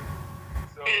things.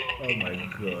 So, Oh my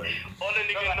god. All the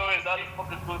nigga know is that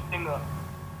fucking good thing.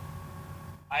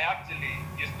 I actually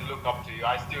used to look up to you.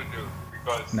 I still do,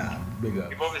 because Nah, big up.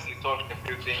 we've obviously talked a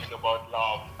few things about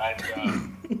love, and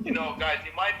guys,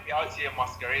 he might be out here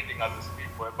masquerading as a street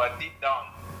boy, but deep down,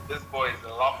 this boy is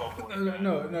a lover boy.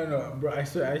 No, bro. I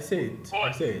say it.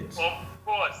 I say it. Of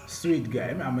course. Sweet guy.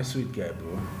 I'm a sweet guy,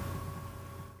 bro.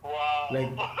 Wow. Like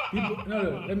people,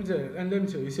 no. Let me tell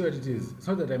you. You see what it is? It's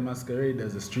not that I masquerade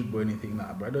as a street boy or anything,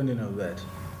 nah, bro. I don't know that.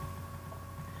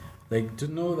 Like, to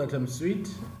know that I'm sweet,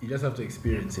 you just have to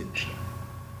experience it.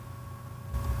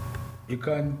 It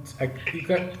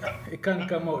can't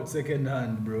come out second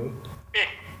hand, bro.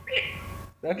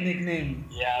 That nickname,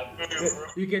 Yeah, bro.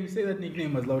 you can say that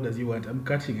nickname as loud as you want. I'm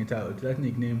cutting it out. That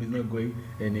nickname is not going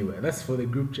anywhere. That's for the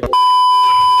group chat.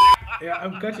 Yeah,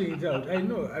 I'm cutting it out. I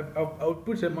know. I'll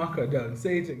put a marker down.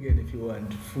 Say it again if you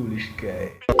want. Foolish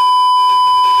guy.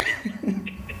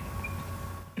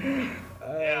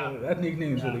 That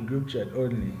nickname is for the group chat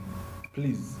only.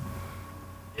 Please.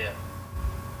 Yeah.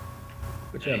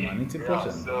 But yeah, man, it's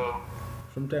important. So,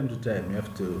 From time to time, you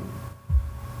have to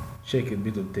shake a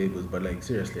bit of tables. But like,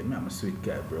 seriously, man, I'm a sweet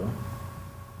guy, bro.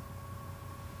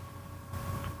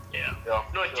 Yeah. yeah,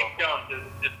 No, sure. deep down,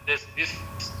 there's this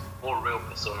whole real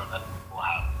persona that people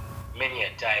have. Many a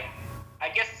time, I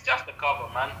guess it's just the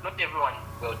cover, man. Not everyone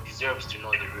deserves to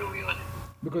know the real you.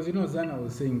 Because Zana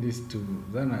was saying this to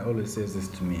Zana always says this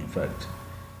to me, in fact.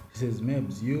 He says,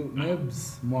 Mebs,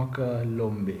 Mwaka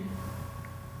Lombe.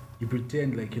 You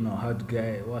pretend like, hard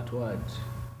guy, what.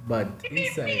 But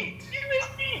inside,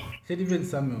 she said even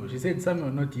Samuel. She said Samuel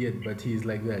not yet, but he's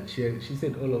like that. She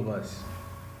said all of us.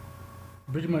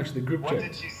 Pretty much the group What chat.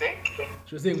 did she say?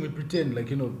 She was saying we pretend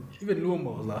like, even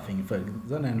Luomba was laughing. In fact,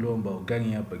 Zana and Luomba were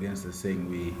ganging up against us saying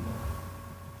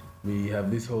we have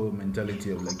this whole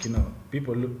mentality of like,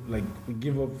 people look like, we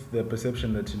give off the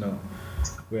perception that,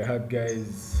 we're hard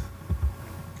guys,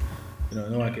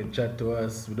 no one can chat to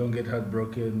us, we don't get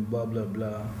heartbroken, blah, blah,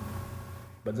 blah.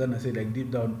 But then I said, like,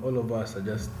 deep down, all of us are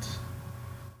just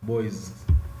boys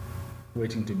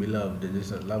waiting to be loved. They're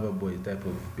just a lover boy type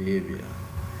of behavior.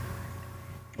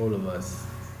 All of us.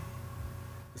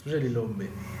 Especially Lombe.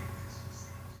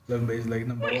 Lombe is like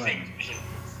number What do you one. think?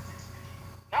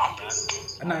 No, man.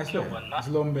 And I swear, it's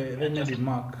Lombe, then maybe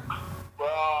Mark,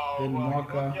 Wow, then wow,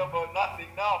 Mwaka, you're talking about nothing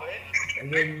now, eh?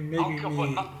 and then maybe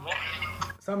me. Man.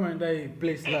 Summer and I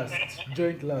placed last,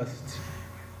 joint last.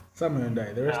 Summer and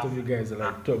I, the rest of you guys are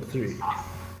like top 3.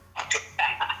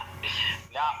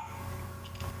 Nah,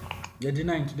 You're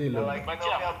denying today, Lombe. Like,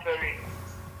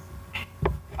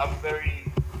 I'm very,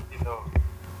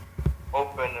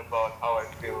 open about how I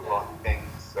feel about things.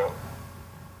 So,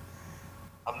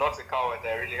 I'm not a coward.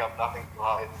 I really have nothing to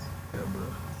hide. Yeah, bro.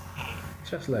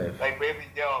 It's just life. Like, baby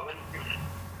girl,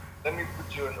 let me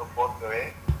put you in a photo,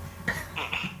 eh?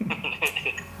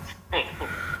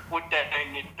 put that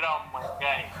in the drum, my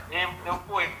guy. The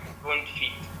boy don't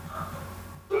fit.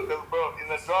 Because, bro, in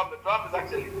the drum is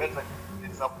actually better.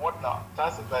 It's some water.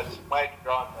 Chances that she might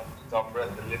drown and eat her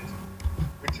breath a little.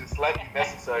 Which is slightly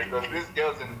necessary because these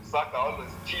girls in soccer are always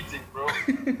cheating, bro.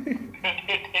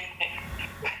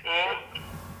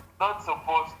 Not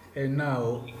supposed to. And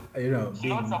now, She's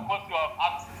not supposed to have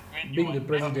access to anyone. being the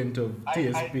president of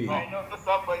TSP, I know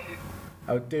somebody.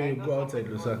 I'll tell you, go outside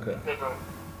Lusaka.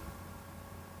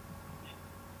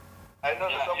 I know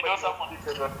Yeah, somebody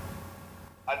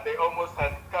and they almost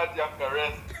had cardiac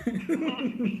arrest.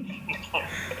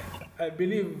 I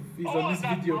believe he's Oh, on this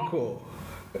that video bro? call.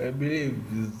 I believe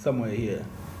he's somewhere here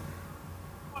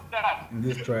Who's that? in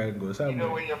this triangle. You know, Somewhere.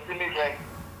 when you're feeling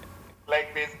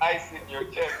like there's ice in your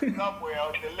chest, somewhere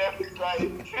on the left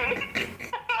side.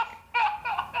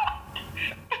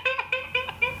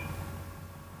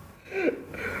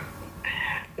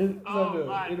 Samuel,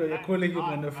 man, you know, you're that's calling him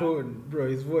hard, on the man. phone, bro.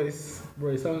 His voice,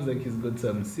 bro, it sounds like he's got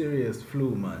some serious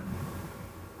flu, man.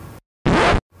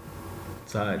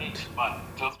 It's hard. It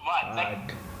was mad.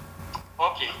 Like,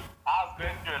 Hard. okay, I was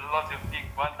going through a lot of things,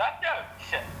 but that time,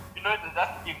 you know,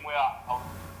 that thing where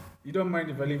You don't mind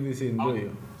if I leave this in, do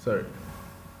you? Sorry.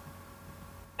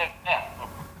 yeah,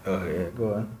 Okay, yeah,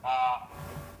 go on.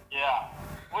 yeah,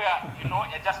 where you know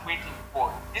you're just waiting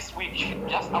for this week.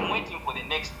 I'm waiting for the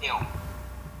next L.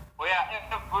 Where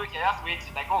every week you're just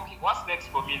waiting, like, okay, what's next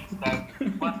for me this time?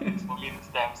 What's next for me this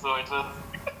time? So it was.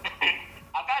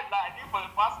 I can't lie. I think for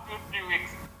the past 2-3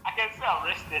 weeks, I can say I'm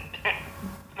rested.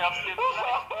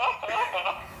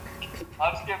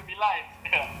 I'm stabilized.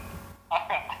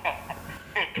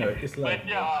 No, it's like, But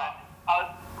yeah, I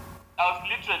was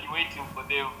literally waiting for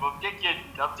them. I'm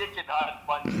taking hard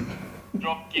punch,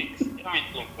 drop kicks,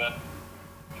 everything, man.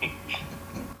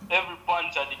 Every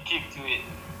punch and the kick to it.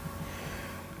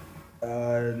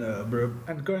 no, bro.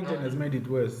 And quarantine has made it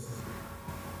worse.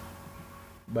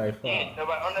 By far. No,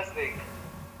 but honestly,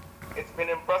 it's been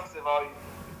impressive how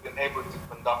you've been able to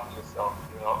conduct yourself,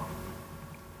 you know?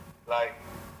 Like,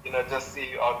 you know, just see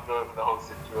you outgrow the whole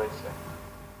situation.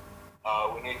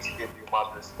 We need to give you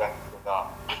mad respect for that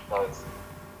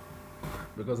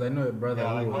Because I know a brother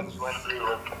like who what was. you went through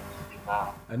with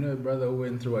now. I know a brother who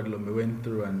went through what Lombe went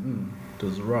through, and it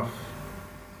was rough.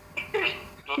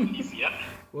 Not easy, yeah?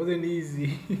 Wasn't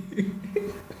easy.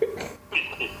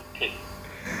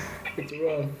 It's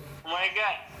rough. My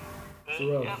God. It's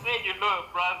You rough. said you know a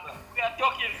brother. We are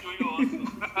talking to you also.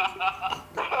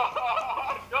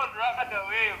 Don't run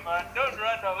away, man. Don't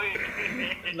run away.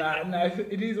 Nah,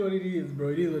 it is what it is, bro.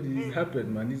 It is what it is.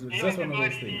 Happened, man. It's just one of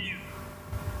those things.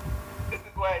 This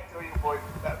is why I tell you, boys,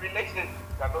 that relationship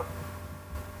cannot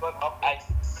not up. I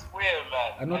swear,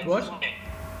 man. And not I what? swear.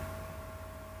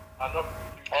 I'm not.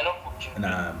 I don't put you.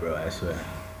 Nah, bro, I swear.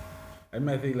 I mean,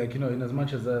 I think, like, you know, in as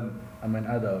much as I'm an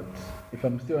adult, if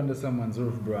I'm still under someone's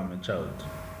roof, bro, I'm a child.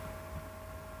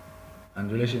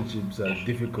 And relationships are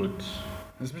difficult.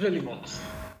 Especially,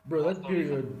 bro, that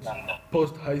period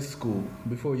post high school,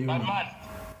 before uni. My man,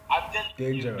 I'm telling you,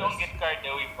 Dangerous. don't get carried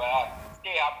away by that.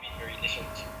 Stay happy in your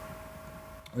relationship.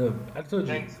 I told you.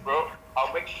 Thanks, bro.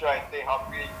 I'll make sure I stay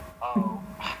happy.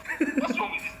 What's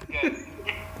wrong with this guy?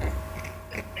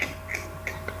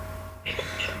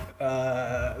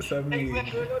 Sammy.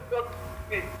 Exactly, we're not talking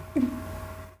to me.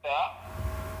 Yeah?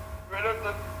 We're not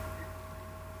talking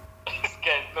This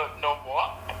guy's not no more.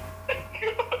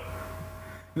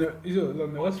 No, you know,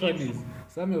 what's funny is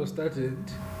Samuel started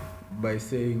by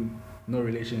saying no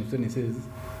relationships, and he says,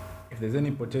 if there's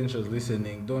any potentials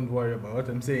listening, don't worry about what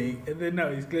I'm saying. And then now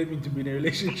he's claiming to be in a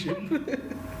relationship. Who's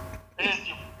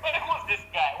this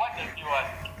guy? What does he want?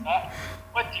 Huh?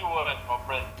 What do you want, my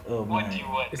friend? Oh What man, do you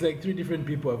want? it's like 3 different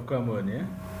people have come on, yeah.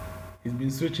 He's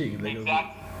been switching like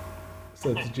Exactly.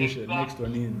 substitution. Exactly. Next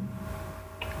one in.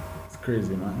 It's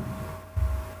crazy, man.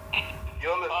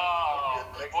 You're listening Oh,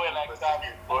 to the next boy like conversation,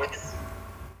 that. boys.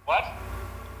 What?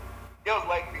 Girls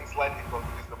like being slightly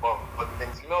confused about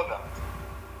things, you know that.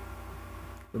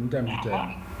 From time to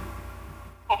time.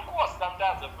 Of course,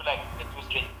 sometimes I feel like it's too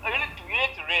straight. You need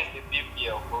to raise the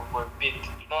BPL for a bit.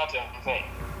 You know what I'm saying?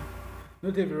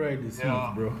 Not every ride is smooth,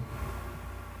 Yeah. bro.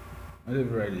 Not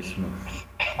every ride is smooth.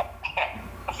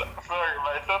 Sorry,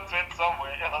 my thoughts went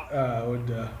somewhere else.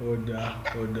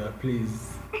 Order,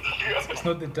 please. It's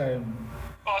not the time.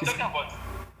 I was talking about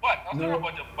what? I was No. talking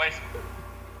about the bicycle.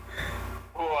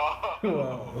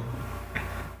 Wow.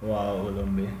 Wow,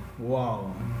 Lombe.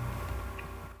 Wow.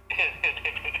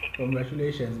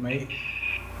 Congratulations, mate.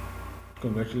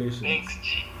 Congratulations. Thanks,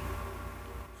 G.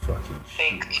 Fucking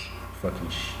Thanks, shit. G. Fucking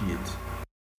shit.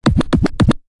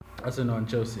 Arsenal and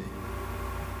Chelsea.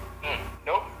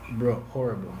 Nope. Bro,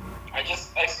 horrible. I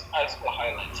saw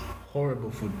highlights.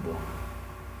 Horrible football.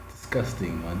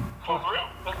 Disgusting, man. For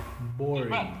real?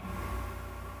 Boring.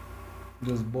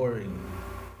 Just boring.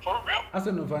 For real?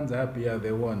 Arsenal fans are happy, yeah,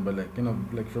 they won, but like, you know,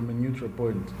 like from a neutral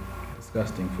point,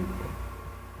 disgusting football.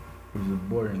 It was a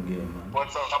boring game, man.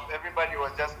 What's up? Everybody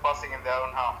was just passing in their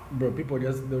own house. Bro, people they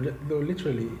were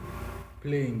literally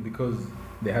playing because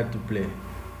they had to play.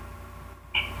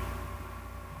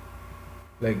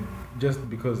 Like, just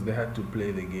because they had to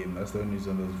play the game. That's the only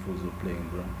reason those fools were playing,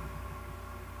 bro.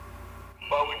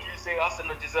 But would you say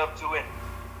Arsenal deserve to win?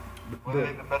 Were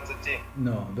they the better team?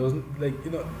 No, there was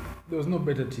there was no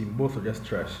better team. Both were just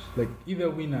trash. Like either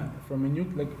winner from a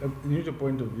neutral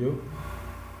point of view,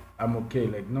 I'm okay.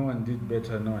 Like no one did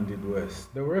better, no one did worse.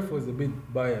 The ref was a bit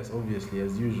biased, obviously,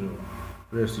 as usual.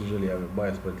 Refs usually have a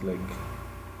bias, but like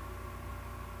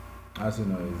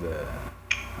Arsenal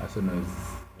is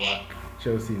whack.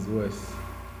 Chelsea is worse.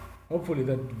 Hopefully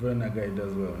that Werner guy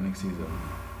does well next season.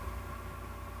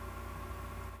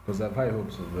 Because I have high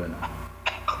hopes of Werner.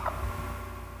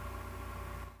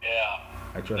 Yeah.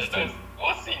 I trust him.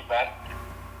 We'll see, man.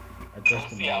 I trust We'll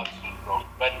him. see how things go.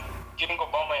 But do you think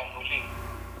Obama and Muli?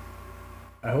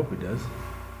 I hope he does.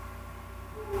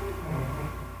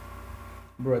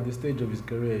 Bro, at this stage of his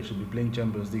career, he should be playing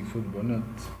Champions League football, not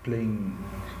playing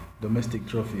domestic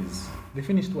trophies. They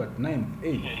finished what? 9th?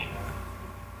 8th? Yeah.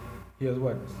 He has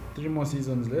what? 3 more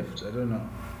seasons left? I don't know.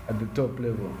 At the top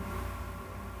level.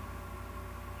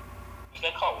 It's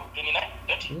like how? 29?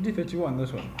 30? 2031,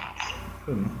 that's one. I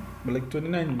don't know. But like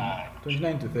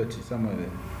 29 to 30, somewhere there.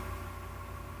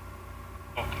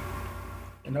 Okay.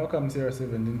 And how come CR7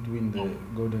 didn't win the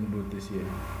Golden Boot this year?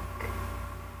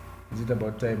 Is it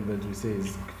about time that we say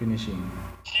he's finishing?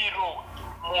 Chiro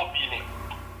Mobile.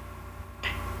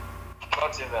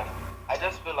 Not even. I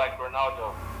just feel like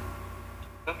Ronaldo,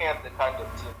 looking at the kind of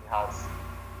team he has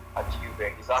at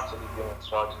Juve, he's actually doing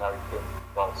extraordinary things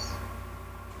because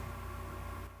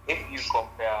if you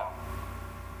compare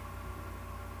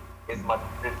his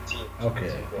Madrid team to Okay.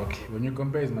 the Juve team, When you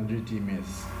compare his Madrid team,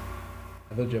 yes.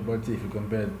 I thought you were about to say if you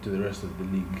compare it to the rest of the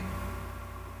league.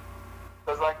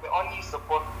 because like the only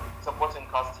supporting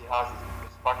cast he has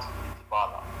is practically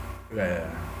Dybala. Yeah.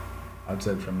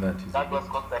 Outside from that, he's That was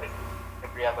Costa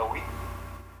every other week.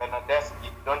 Bernadeschi,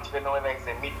 you don't even know whether he's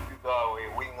a midfielder or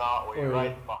a winger or a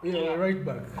right back. Yeah, right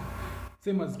back.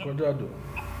 Same as Cuadrado.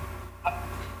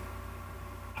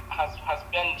 Has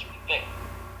Ben there?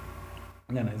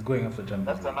 Yeah, no, he's going after Champions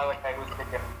That's League. another guy who's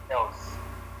taken else.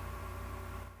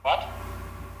 What?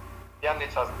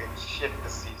 Pjanic has been shit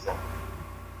this season.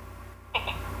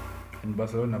 And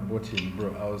Barcelona bought him,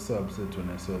 bro. I was so upset when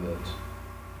I saw that.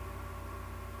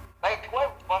 Like, why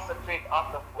would Barca trade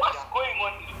after What's Pjanic? going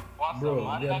on in Barca, Bro,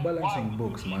 man? they are Like, balancing why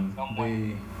books, would you man. trade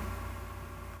someone?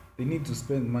 They need to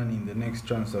spend money in the next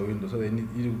transfer window. So they need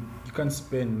you can't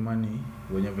spend money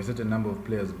when you have a certain number of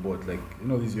players bought. Like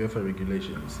these UEFA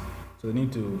regulations. So they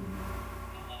need to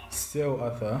sell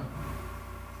Arthur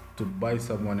to buy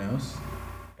someone else,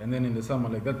 and then in the summer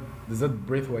like that, there's that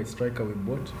Braithwaite striker we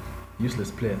bought,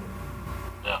 useless player.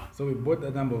 Yeah. So we bought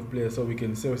that number of players so we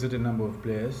can sell a certain number of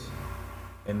players,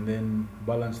 and then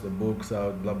balance the books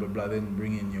out, blah blah blah. Then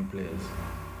bring in new players.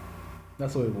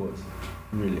 That's all it was,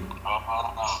 really.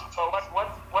 So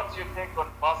what's your take on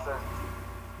Barca's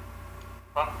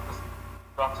transfer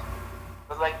strategy?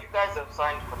 Because like you guys have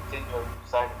signed Coutinho, you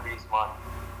signed Griezmann,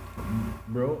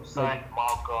 Bro, you signed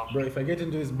Malcolm. Bro, if I get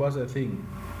into this Barca thing,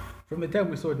 from the time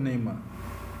we saw Neymar,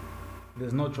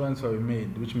 there's no transfer we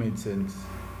made which made sense.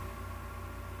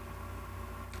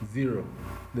 Zero.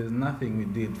 There's nothing we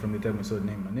did from the time we saw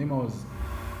Neymar. Neymar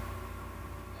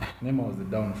was the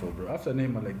downfall, bro. After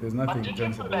Neymar, like, there's nothing But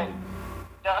transfer like, related.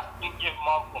 just didn't give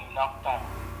Malcolm enough time.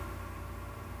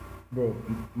 Bro,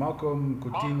 Malcolm,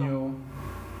 Coutinho,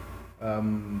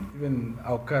 even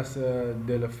Alcácer,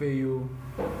 Deulofeu,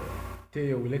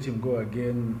 Teo, we let him go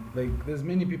again. Like, there's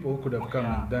many people who could have come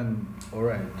and done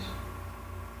alright.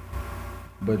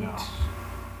 But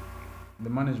the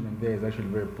management there is actually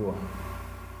very poor.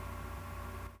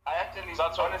 I actually,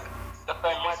 That's what honestly, the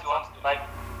time Messi wants to like.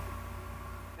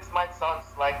 this might sound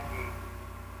slightly,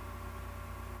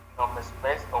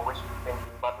 misplaced or wishful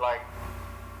thinking, but like,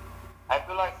 I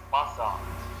feel like Barca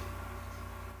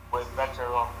was better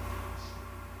off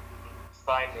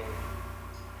signing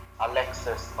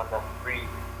Alexis on a free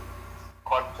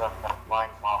contract and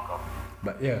buying Malcolm.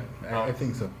 But yeah, I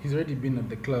think so. He's already been at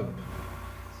the club.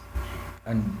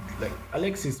 And like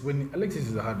Alexis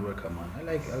is a hard worker, man. I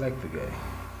like the guy.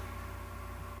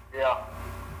 Yeah,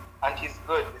 and he's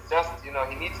good. It's just, he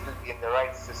needs to be in the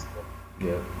right system.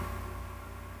 Yeah.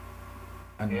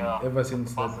 And ever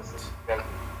since Barca's system is very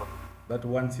good. that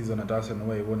one season at Arsenal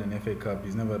where he won an FA Cup,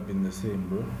 he's never been the same,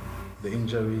 bro. The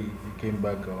injury, he came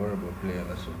back a horrible player,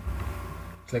 that's all.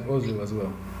 It's like Ozil as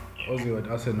well. Ozil at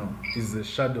Arsenal is the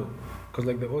shadow. Because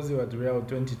like the Ozil at Real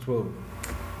 2012,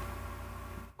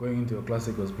 going into a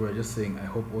Classicos, bro, just saying, I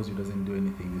hope Ozil doesn't do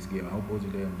anything this game. I hope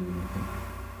Ozil doesn't do anything.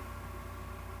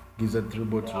 Gives that through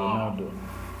ball to Ronaldo.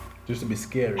 Just to be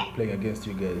scary playing against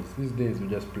you guys. These days we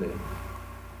just play.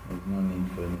 There's no need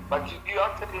for anything. But do you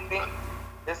actually think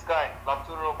this guy,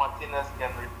 Lautaro Martinez,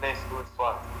 can replace Luis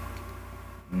Suarez?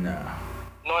 Nah.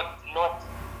 Not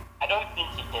I don't think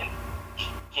he can.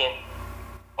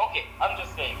 Okay, I'm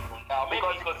just saying now. Maybe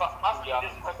because I'm asking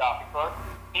this question because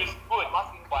he's good. I'm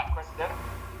asking for a question,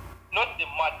 not the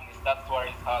madness that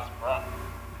Suarez has, bro.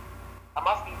 I'm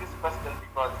asking this question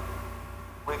because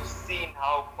we've seen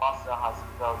how Barca has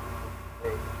felt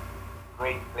with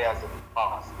great players in the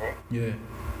past, eh? Yeah.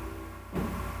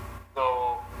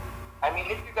 So, I mean,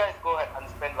 if you guys go ahead and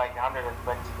spend like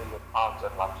 120 million pounds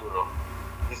on Laturo,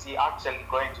 is he actually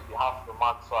going to be half the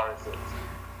man Suarez is?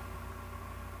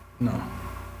 No.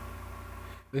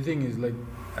 The thing is, like,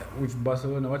 with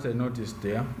Barcelona, what I noticed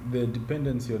there, the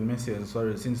dependency on Messi and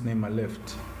Suarez since Neymar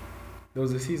left. There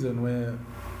was a season where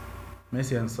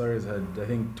Messi and Suarez had, I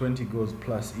think, 20 goals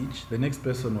plus each. The next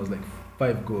person was like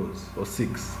 5 goals or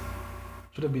 6.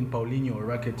 Should have been Paulinho or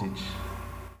Rakitic.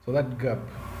 So that gap,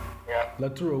 Yeah.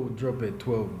 Laturo would drop at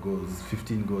 12 goals,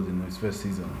 15 goals in his first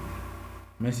season.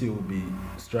 Messi will be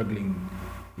struggling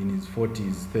in his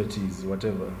 40s, 30s,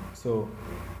 whatever. So,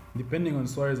 depending on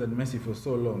Suarez and Messi for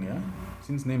so long, yeah,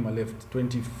 since Neymar left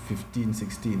 2015,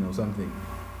 16 or something,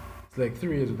 it's like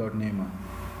 3 years without Neymar.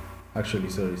 Actually,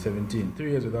 sorry, 17. 3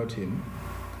 years without him.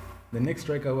 The next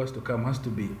striker who has to come has to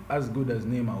be as good as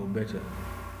Neymar or better.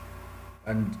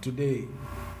 And today,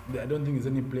 I don't think there's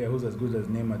any player who's as good as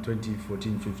Neymar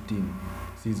 2014-15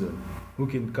 season who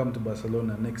can come to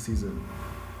Barcelona next season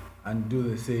and do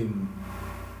the same.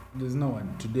 There's no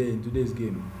one today in today's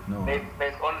game. No.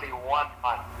 There's only one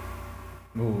man.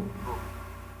 Who?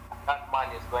 That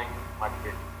man is going to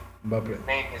Madrid. Mbappe. His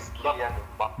name is Kylian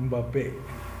Mbappe. Mbappe.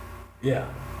 Yeah.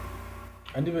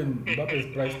 And even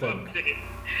Mbappe's price tag.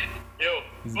 Yo,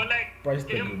 His but like price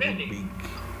tag would be Dembele. big.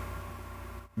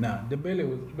 Nah, Dembele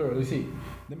was, bro, you see,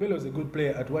 Dembele was a good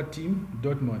player at what team?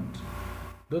 Dortmund.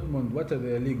 Dortmund, what are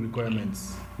their league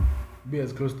requirements? Be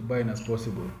as close to Bayern as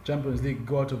possible. Champions League,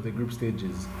 go out of the group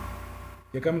stages.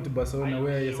 You're coming to Barcelona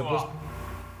where you're supposed to...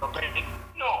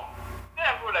 No,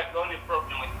 I feel like the only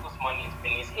problem with Usman has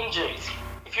been his injuries.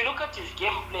 If you look at his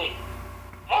gameplay,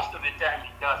 most of the time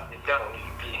he does the job when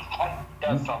he plays. He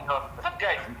does some. That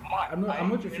guy is mad. I'm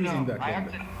not refusing that, I Lembe.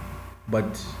 actually,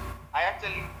 But I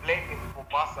actually blame him for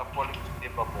Barca falling to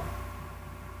Liverpool.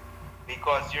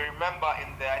 Because you remember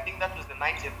I think that was the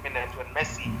 90th minute when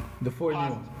Messi the 4-0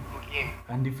 passed to him.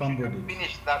 and he fumbled and it.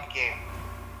 finished that game.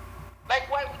 Like,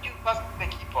 why would you pass to the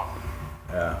keeper?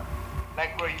 Yeah.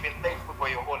 Like, bro, you've been playing football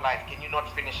your whole life. Can you not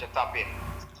finish a tap in?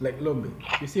 Like Lombe.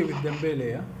 You see with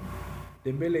Dembele, yeah?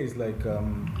 Dembele is like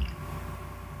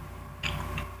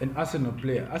an Arsenal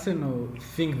player. Arsenal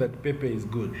think that Pepe is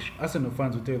good. Arsenal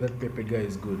fans will tell you that Pepe guy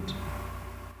is good.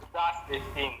 That's the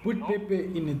thing. Put you know? Pepe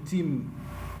in a team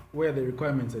where the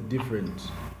requirements are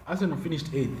different. Arsenal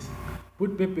finished 8th.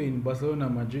 Put Pepe in Barcelona,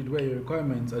 Madrid, where your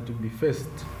requirements are to be first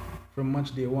from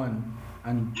match day 1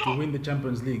 and to win the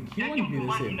Champions League. He won't be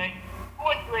the same.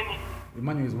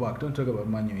 Manu is whack. Don't talk about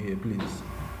Manu here, please.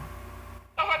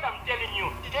 That's what I'm telling you.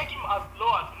 To take him as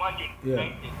low as Manu,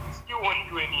 Yeah. he still won't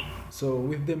do anything. So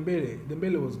with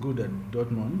Dembele was good at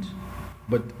Dortmund,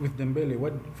 but with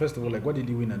Dembele, first of all, like what did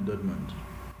he win at Dortmund?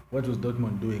 What was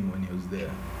Dortmund doing when he was there?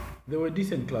 They were a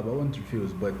decent club, I won't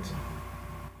refuse, but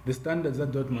the standards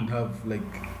that Dortmund have, like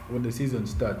when the season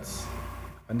starts,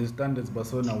 and the standards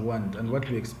Barcelona want, and what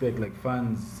we expect, like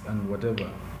fans and whatever,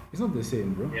 it's not the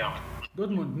same, bro. Yeah.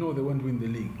 Dortmund know they won't win the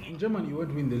league. In Germany, you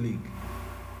won't win the league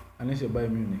unless you're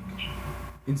Bayern Munich.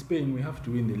 In Spain, we have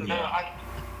to win the league.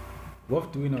 We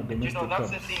have to win our domestic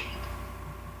that's cups. the thing.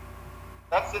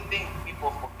 That's the thing people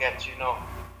forget,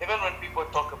 Even when people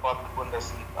talk about the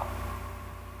Bundesliga,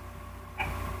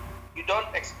 you don't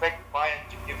expect Bayern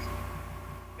to give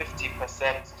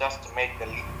 50% just to make the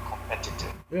league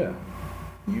competitive. Yeah,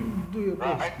 you do your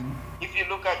best. Right? If you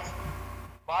look at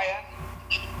Bayern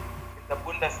in the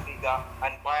Bundesliga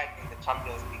and Bayern in the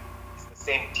Champions League, it's the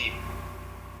same team.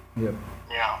 Yep.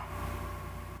 Yeah.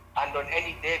 And on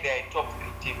any day, they're a top 3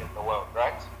 team in the world,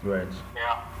 right? Right.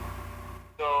 Yeah.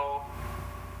 So,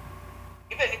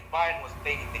 even if Bayern was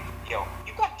playing in the EPL,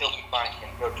 you can't tell me Bayern can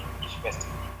go to British West in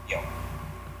the EPL.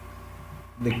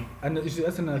 And you see,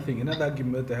 that's another thing. Another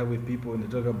argument that I have with people when they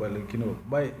talk about, like,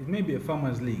 it may be a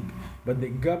farmers' league, but the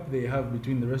gap they have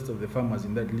between the rest of the farmers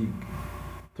in that league,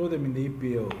 throw them in the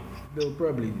EPL, they'll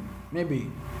probably, maybe,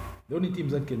 the only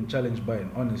teams that can challenge Bayern,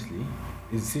 honestly,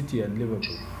 is City and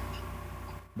Liverpool.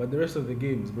 But the rest of the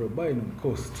games, bro, Bayern would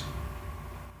coast.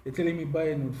 They're telling me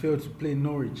Bayern would fail to play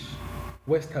Norwich,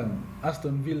 West Ham,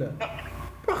 Aston Villa.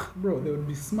 Bro, they would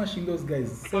be smashing those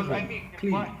guys Because 7 I mean,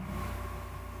 clean.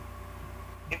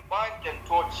 if Bayern can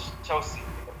torch Chelsea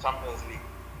in the Champions League,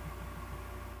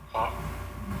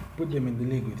 Put them in the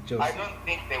league with Chelsea. I don't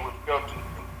think they would fail to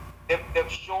do.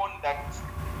 They've shown that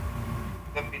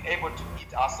they've been able to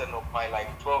beat Arsenal by like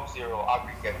 12-0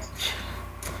 aggregate.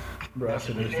 Bro, They've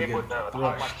Arsenal been used to able get to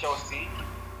hammer thrashed. Chelsea.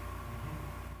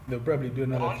 They'll probably do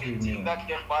The another only 3 team 0. that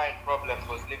gave Bayern problems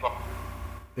was Liverpool.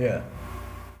 Yeah.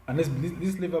 And this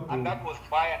Liverpool. And that was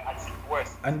Bayern at its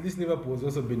worst. And this Liverpool has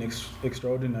also been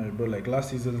extraordinary, bro. Like last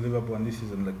season's Liverpool and this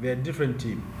season, like they're a different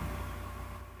team.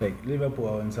 Like Liverpool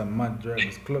are on some mad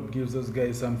drivers. Klopp gives those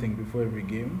guys something before every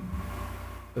game.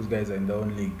 Those guys are in their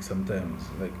own league sometimes.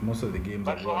 Like most of the games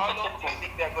But are for won. how long do you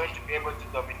think they're going to be able to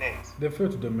dominate? They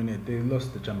failed to dominate. They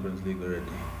lost the Champions League already.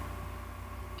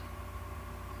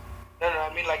 No,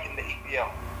 I mean like in the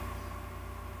EPL.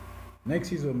 Next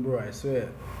season, bro, I swear,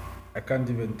 I can't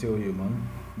even tell you, man.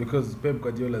 Because Pep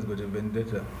Guardiola's got a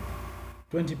vendetta.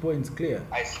 20 points clear.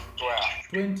 I swear.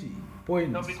 20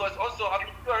 points. No, because also have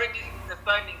you already seen the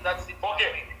signings that City have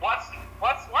Okay, made?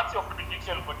 what's your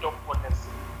prediction for top four next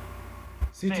season?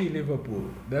 City, Say. Liverpool.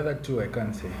 The other two I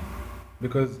can't say.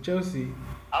 Because Chelsea,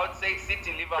 I would say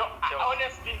City, No, Liverpool, Chelsea.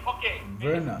 honestly, okay.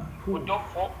 Werner, For who? top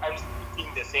four, I'm still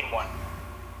seeing the same one.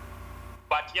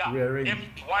 But yeah, Rearrange. if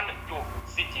 1 and 2,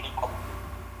 City, Liverpool.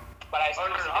 But I still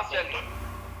No, see the same actually, thing.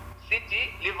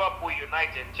 City, Liverpool,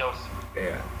 United, Chelsea.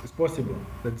 Yeah, it's possible.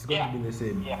 That's going Yeah. to be the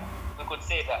same. Yeah, we could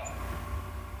say that.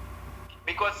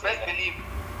 Because best believe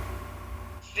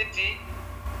City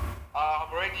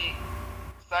have already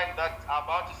signed that, are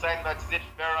about to sign that Zid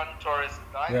Ferran Torres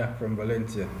guy. Yeah, from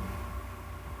Valencia.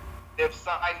 They've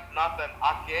signed Nathan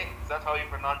Ake. Is that how you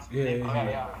pronounce his Yeah, name? yeah,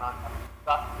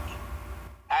 yeah.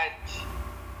 And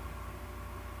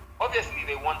obviously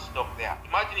they won't stop there.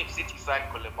 Imagine if City signed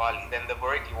Koulibaly, then they've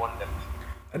already won them.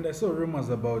 And I saw rumors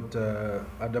about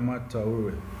Adama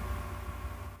Traore.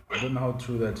 I don't know how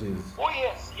true that is. Oh,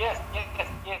 yes.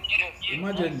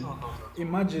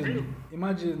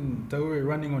 Imagine Traore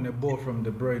running on a ball from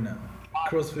De Bruyne.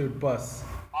 Crossfield pass.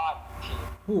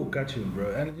 Who will catch him,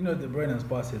 bro? And you know De Bruyne's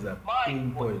passes are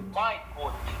pinpoint. My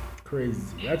God.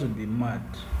 Crazy. That would be mad.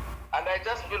 And I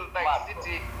just feel like Mad, bro.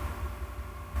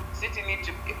 City need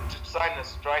to sign a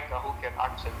striker who can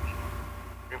actually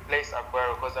replace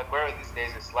Aguero, because Aguero these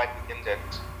days is slightly injured.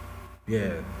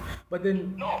 Yeah. But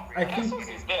then No, I think Jesus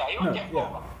is there. He no, will take yeah.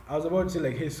 over. I was about to say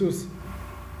like Jesus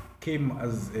came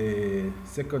as a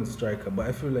second striker, but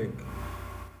I feel like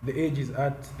the age is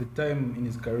at the time in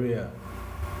his career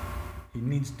he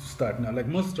needs to start now. Like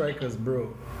most strikers,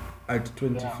 bro, at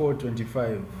 24,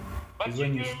 25 But is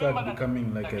when you you remember start that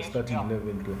becoming like a against starting Real?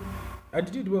 11. I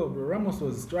did well, bro. Ramos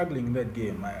was struggling in that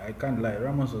game. I can't lie.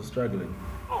 Ramos was struggling.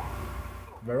 Oh,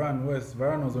 Varane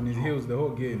was on his heels the whole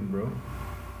game, bro.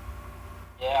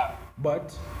 yeah.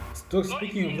 But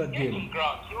speaking of that game,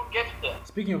 Ground. He'll get there.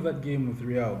 speaking of that game with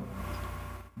Real,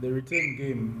 the return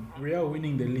game, Real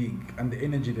winning the league and the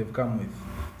energy they've come with,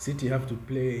 City have to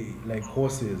play like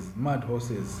horses, mad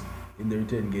horses in the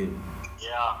return game.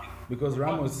 Yeah. Because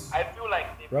Ramos I feel like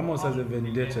has a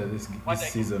vendetta this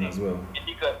season as well.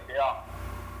 Because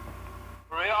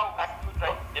Real has to try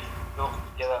to get those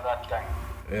together that time.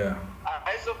 Yeah.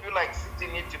 I also feel like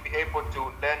City need to be able to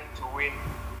learn to win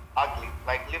ugly,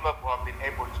 like Liverpool have been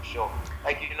able to show.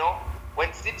 Like, you know,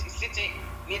 when City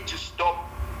need to stop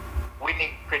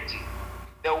winning pretty.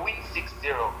 They'll win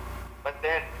 6-0, but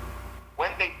then when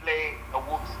they play a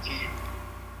Wolves team,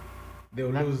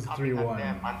 They'll that's lose coming at 3-1,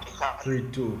 them and they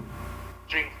can't 3-2.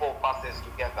 string 4 passes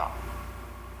together.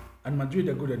 And Madrid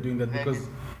are good at doing that because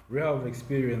Real have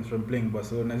experience from playing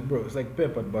Barcelona. Bro, it's like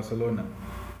Pep at Barcelona.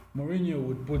 Mourinho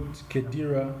would put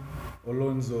Khedira,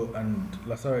 Alonso, and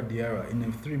Lazara Diarra in a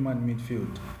 3-man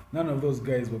midfield. None of those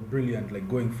guys were brilliant, like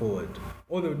going forward.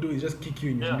 All they'll do is just kick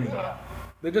you in your knee. Yeah.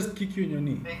 They just kick you in your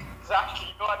knee. Exactly,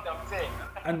 you know what I'm saying.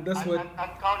 And that's what,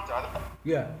 And counter.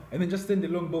 yeah. And then just send the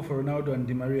long ball for Ronaldo and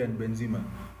Di Maria and Benzema,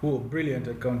 who are brilliant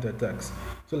at counter-attacks.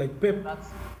 So like Pep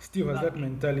still has that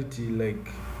mentality, like,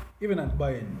 even at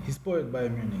Bayern, he spoiled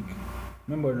Bayern Munich.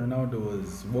 Remember Ronaldo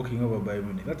was walking over Bayern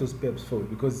Munich. That was Pep's fault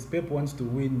because Pep wants to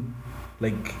win,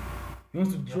 like, he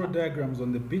wants to draw diagrams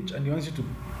on the pitch and he wants you to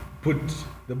put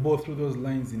the ball through those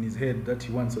lines in his head that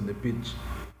he wants on the pitch.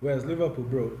 Whereas Liverpool,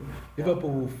 bro, Liverpool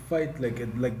will fight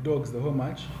like dogs the whole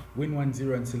match, win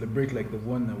 1-0 and celebrate like they've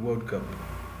won the World Cup.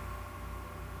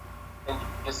 And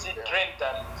you see Trent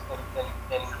and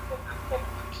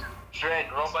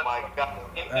Trent, Robert, my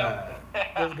God.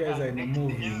 Those guys are in a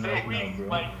movie He's right a now, wings, bro.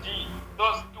 my G.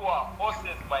 Those two are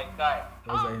horses, my guy.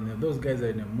 Those guys are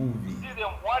in a movie. See them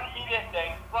 1 minute they're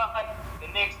in front, the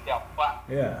next they're back.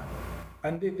 Yeah.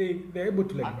 And they're able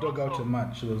to like And dog out also- a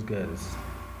match, those guys.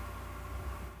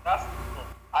 That's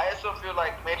I also feel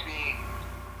like maybe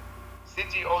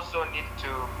City also need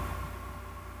to.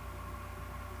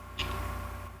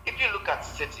 If you look at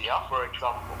City, for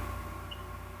example,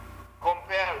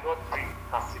 compare Rodri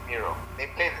Casemiro. They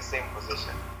play the same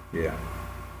position. Yeah.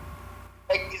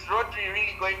 Like, is Rodri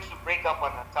really going to break up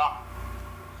an attack?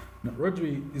 No,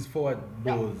 Rodri is forward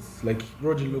balls. Like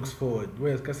Rodri looks forward,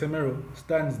 whereas Casemiro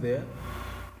stands there.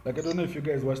 Like I don't know if you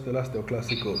guys watched the last El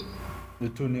Clasico, the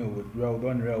 2-0 with Real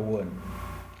 1, Real 1.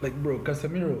 Like bro,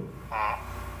 Casemiro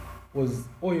was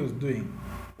all he was doing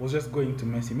was just going to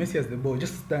Messi. Messi has the ball,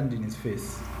 just stand in his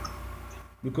face.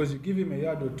 Because you give him a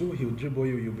yard or two, he'll dribble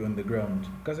you, you'll be on the ground.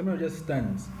 Casemiro just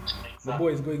stands. The ball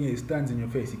is going in, he stands in your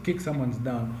face. He kicks someone's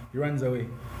down, he runs away.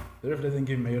 The ref doesn't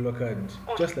give him a yellow card.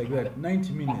 Just like that,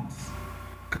 90 minutes.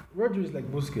 Rodri is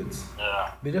like Busquets.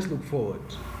 Yeah. They just look forward.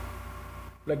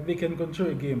 Like they can control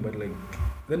a game, but like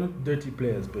they're not dirty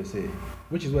players per se,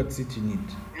 which is what City need.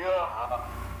 Yeah.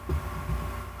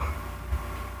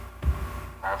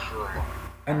 Absolutely.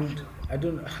 And I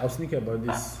was thinking about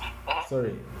this.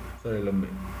 Sorry, Lombe.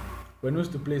 When we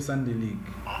used to play Sunday League,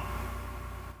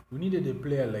 we needed a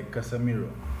player like Casemiro,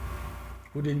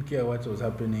 who didn't care what was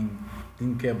happening,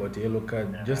 didn't care about the yellow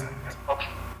card, just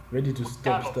ready to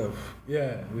stop stuff.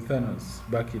 Yeah, with Thanos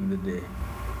back in the day.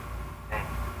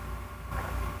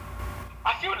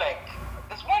 I feel like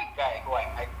there's one guy who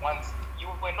I once, you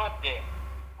were not there.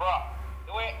 Bro,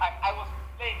 the way I was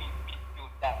playing in midfield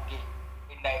that game,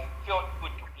 and I felt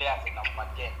good to play as a number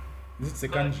 10. Is it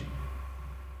Sekanji?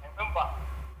 I remember,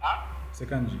 huh?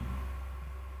 Sekanji.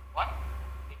 What?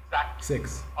 Exactly.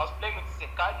 6. I was playing with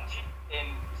Sekanji, and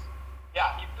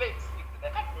yeah, he played 6. I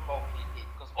can't remember who he did,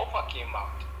 because Offer came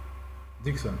out.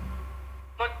 Dixon.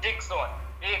 Not Dixon.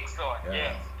 Yeah.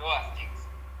 Yes, it was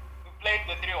Dixon. We played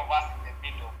the three of us in the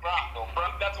middle. Bro,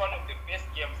 that's one of the best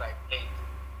games I played.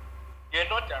 You're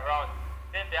not around.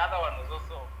 Then the other one was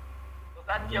also. So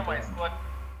that game I scored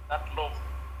that low.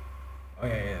 Oh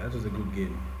yeah, that was a good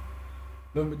game.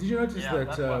 No, but did you notice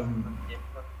that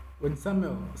when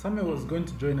Samuel was going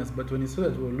to join us, but when he saw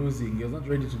that we were losing, he was not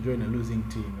ready to join a losing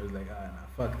team. He was like, nah,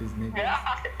 fuck these niggas.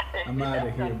 I'm out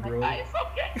of here, bro. It's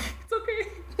okay. It's okay.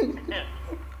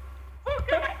 It's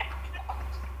okay.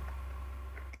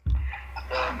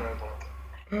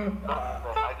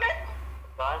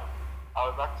 I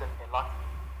was actually lucky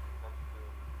to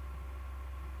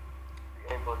be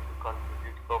able to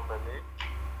contribute properly.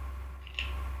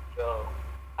 So,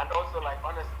 and also like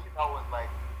honestly, that was like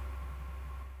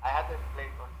I hadn't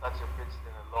played on such a pitch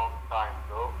in a long time,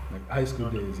 though. Like high school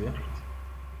days, yeah.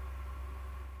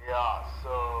 Yeah.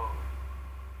 So,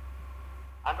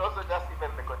 and also just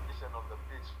even the condition of the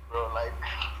pitch, bro. Like,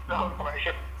 that was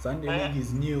like Sunday League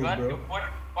is new, bro.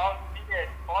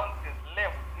 Bounces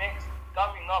left, next,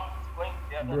 coming up, it's going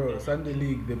the other Bro, way. Sunday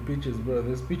League, the pitches, bro.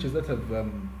 There's pitches that have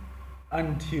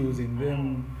ant hills in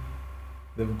them.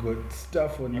 They've got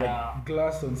stuff on like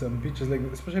glass on some pitches, like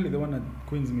especially the one at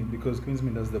Queensmead, because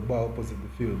Queensmead has the bar opposite the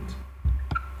field.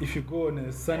 If you go on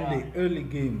a Sunday early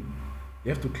game, you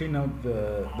have to clean out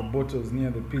the bottles near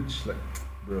the pitch, like,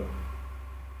 bro.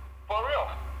 For real?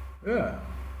 Yeah.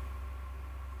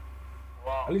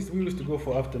 Wow. At least we used to go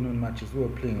for afternoon matches. We were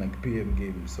playing like PM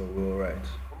games, so we were alright.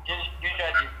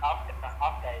 Usually after a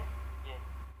game.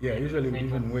 Yeah, usually we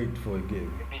even wait for a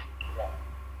game.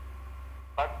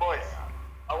 But boys,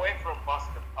 away from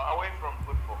basketball, away from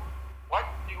football, who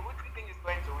do you think is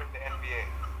going to win the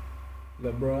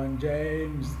NBA? LeBron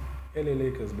James, LA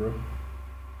Lakers, bro.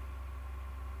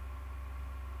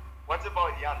 What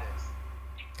about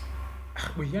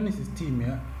Giannis? With Giannis' team,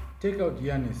 yeah. Take out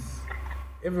Giannis.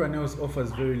 Everyone else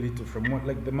offers very little from what,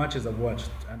 like the matches I've watched,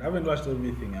 and I haven't watched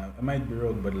everything. I might be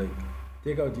wrong, but like,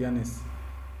 take out Giannis.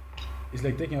 It's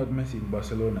like taking out Messi in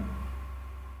Barcelona.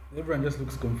 Everyone just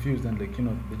looks confused and like, you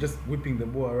know, they're just whipping the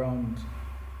ball around,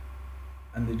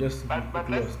 and they just But get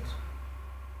let's- lost.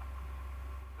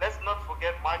 Let's not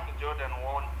forget Michael Jordan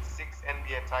won 6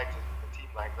 NBA titles with a team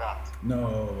like that.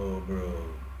 No, bro.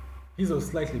 He's a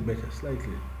slightly better,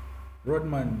 slightly.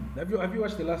 Rodman, have you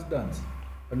watched The Last Dance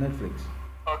on Netflix?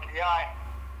 Okay, yeah, I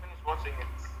finished watching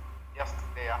it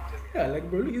yesterday actually. Yeah, like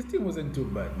bro, his team wasn't too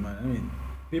bad, man. I mean,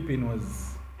 Pippen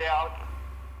was, Yeah, it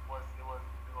was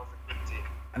a good team.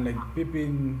 and like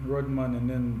Pippen, Rodman, and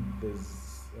then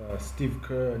there's Steve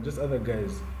Kerr and just other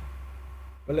guys.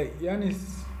 But like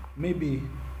Giannis, maybe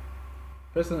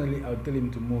personally, I'll tell him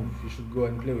to move. You should go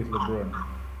and play with LeBron.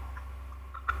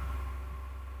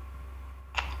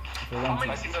 For How one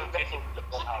many season. seasons getting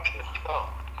LeBron out there? Oh,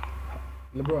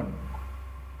 LeBron.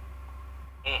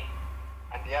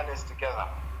 and Giannis together.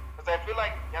 Because I feel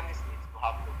like Giannis needs to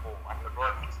have the ball and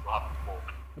LeBron needs to have the ball.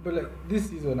 But like this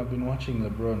season, I've been watching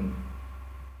LeBron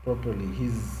properly.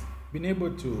 He's been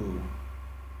able to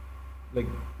like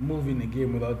move in a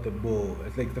game without the ball.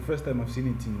 It's like the first time I've seen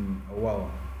it in a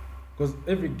while. Because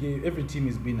every team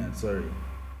he's been at,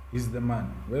 he's the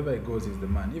man. Wherever he goes, he's the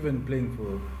man. Even playing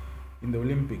in the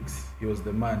Olympics, he was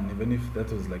the man. Even if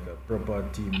that was like a proper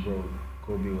team, bro.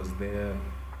 Kobe was there,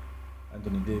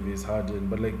 Anthony Davis, Harden,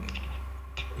 but like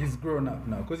he's grown up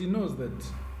now because he knows that.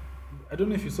 I don't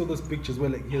know if you saw those pictures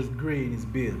where like he has grey in his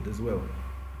beard as well.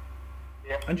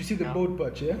 Yeah. And you see the bald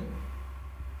patch, yeah?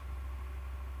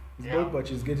 His bald patch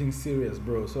is getting serious,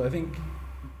 bro. So I think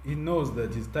he knows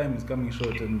that his time is coming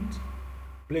short and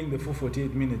playing the full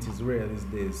 48 minutes is rare these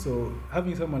days. So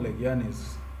having someone like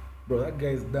Giannis, bro, that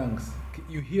guy's dunks,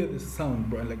 you hear the sound,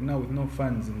 bro. Like now with no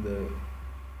fans in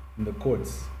the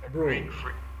courts, bro,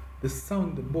 the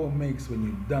sound the ball makes when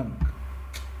you dunk,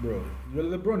 bro.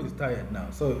 LeBron is tired now,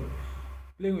 so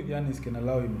playing with Giannis can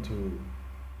allow him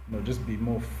to, just be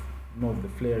more of the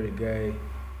flary guy,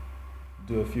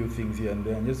 do a few things here and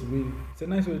there, and just win. It's a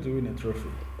nice way to win a trophy.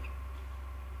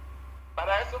 But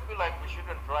I also feel like we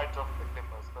shouldn't write off the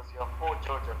Clippers because you have Paul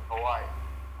George and Kawhi,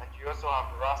 and you also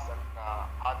have Russ and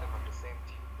Harden on the same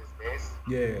team these days.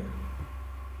 Yeah.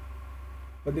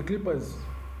 But the Clippers,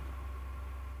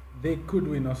 they could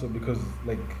win also because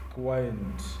like Kawhi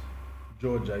and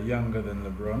George are younger than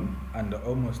LeBron and are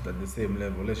almost at the same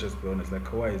level. Let's just be honest. Like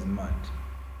Kawhi is mad.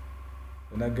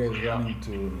 When that guy is when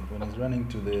he's running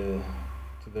to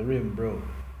the rim, bro.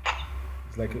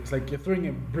 It's like you're throwing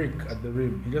a brick at the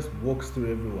rim. He just walks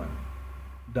through everyone,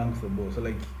 dunks the ball. So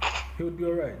like he would be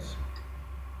alright.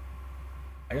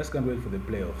 I just can't wait for the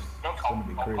playoffs. It's gonna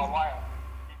be crazy.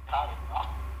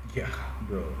 Yeah,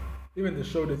 bro. Even the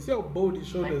shoulders. See how bold his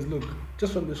shoulders look.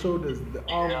 Just from the shoulders, the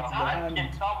arms, the hand.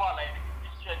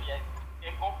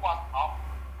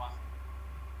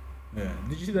 Yeah.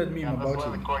 Did you see that meme about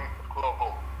him?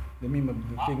 The meme of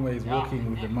the thing where he's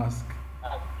walking with the mask.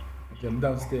 Like, I'm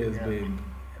downstairs, babe. And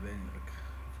then like,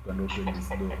 I can open this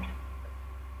door.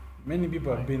 Many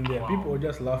people have been there. People are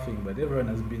just laughing, but everyone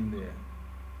has been there.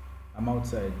 I'm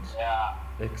outside. Yeah.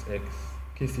 XX.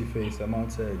 Kissy face, I'm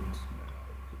outside.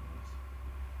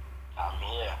 I'm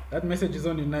here. That message is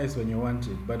only nice when you want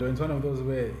it, but when it's one of those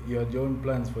where you had your own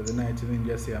plans for the night and then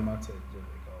just say I'm outside, you're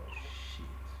like,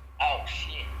 Oh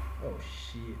shit. oh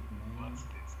shit, man. What's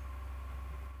this?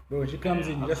 Bro, when she comes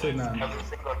in, you just say, nah, Every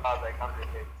single house I can't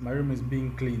relate. my room is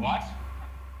being cleaned. What?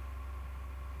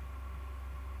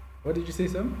 What did you say,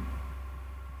 Sam?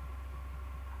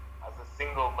 As a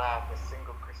single man, a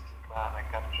single Christian man, I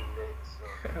can't relate.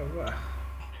 So Wow.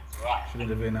 Right. Shouldn't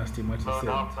have even asked him what he so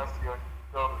now said. that's your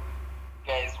story.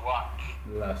 Guys, what?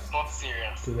 Last. It's not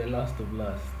serious. To the last of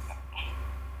last.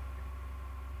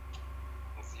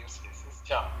 It's useless. It's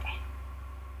junk.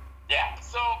 Yeah.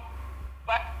 So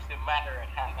back to the matter at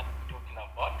hand that we're talking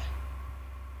about.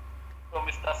 So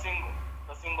Mr.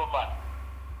 Single man.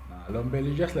 Nah, Lombe,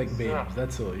 you just like babes, Yeah.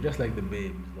 that's all. You just like the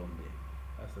babes, Lombe.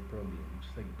 That's the problem. You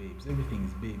just like babes. Everything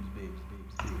is babes, babes,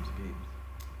 babes, babes, babes.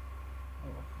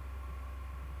 Oh.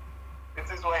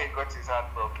 This is why he got his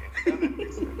heart broken. He doesn't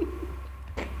listen.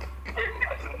 You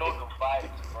know the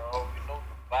vibes, bro. You know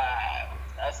the vibes.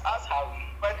 That's how we.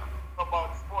 But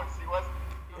about sports, he was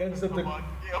And so the- about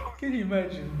girls. Can you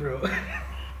imagine, bro?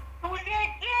 We get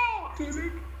you.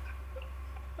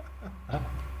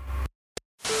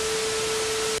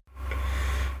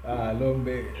 Lombe,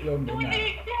 We nah.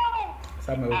 need you.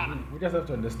 Samuel, we just have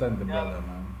to understand the brother,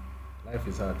 man. Life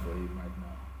is hard for him right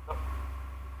now.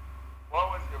 What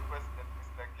was your question,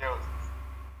 Mr. Girls?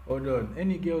 Hold on.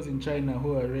 Any girls in China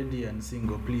who are ready and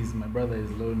single, please. My brother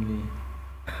is lonely.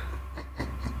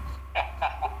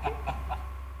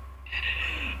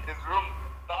 His room.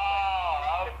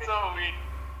 Oh, I'm so weak.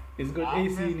 He's got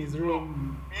AC in his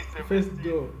room. First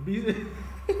door. His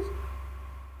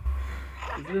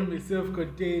room is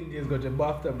self-contained. He's got a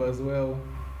bathtub as well.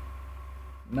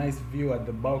 Nice view at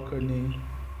the balcony.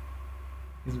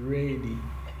 He's ready.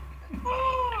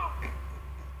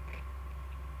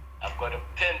 I've got a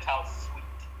penthouse suite.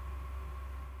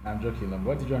 I'm joking, Lombe.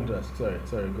 What did you want to ask? Sorry,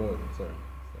 go on. Sorry.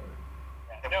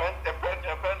 A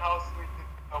penthouse suite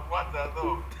of what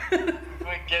though?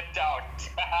 We get out.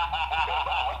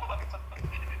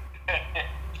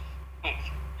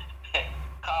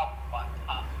 Come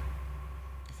on.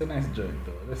 It's a nice joke,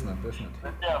 though. Let's not.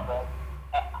 Yeah, man.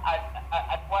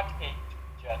 At what age?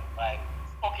 Just like,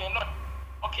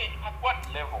 at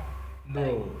what level?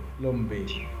 Bro, Lombe,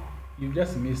 Do you? you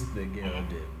just missed the girl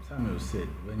there. Samuel said,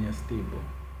 when you're stable.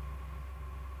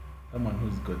 Someone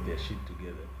who's got their shit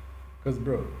together. Because,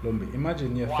 bro, Lombe,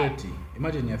 imagine you're Why? 30.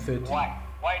 Imagine you're 30. Why?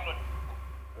 Why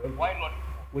not? Why not?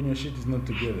 When your shit is not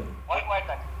together. Why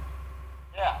can't?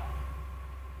 Yeah.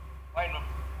 Why not?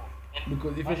 And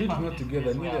Because if my your shit is not family together,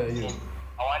 is where neither I'm are you. saying,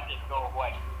 I want to know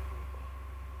why.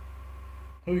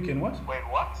 Oh, you can what? Wait,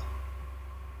 what?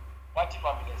 What if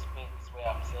I'm in a space where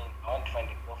I'm saying I want to find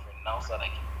a girlfriend now so that I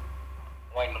can?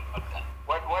 Why not that?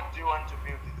 What do you want to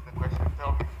build is the question.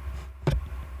 Tell me.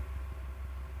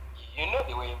 You know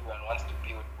the way everyone wants to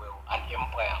build an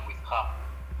empire with her.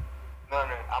 No,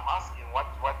 I'm asking what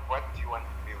do you want to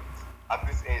build at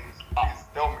this age? Please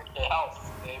tell me. A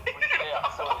house,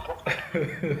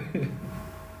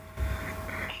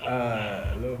 a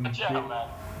Lombe. yeah, man.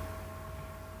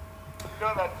 You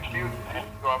know that to build, you need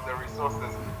to have the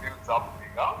resources to build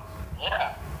something, huh?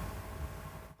 Yeah.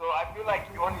 So I feel like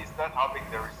you only start having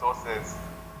the resources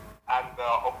and the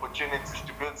opportunities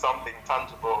to build something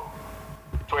tangible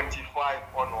 25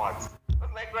 onwards.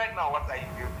 But like right now, what are you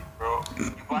building, bro?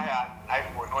 You buy an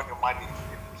iPhone, all the money is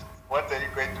finished. What are you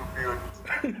going to build?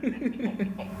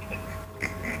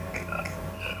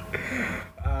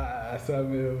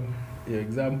 Samuel, your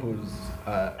examples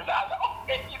are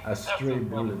stray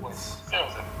bullets.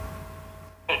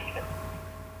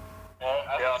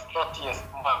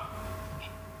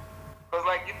 Because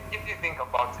like if you think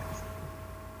about it,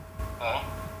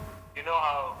 you know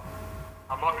how,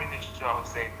 I'm not really sure how to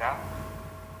say that,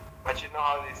 but you know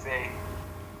how they say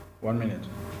 1 minute.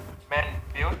 men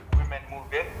build, women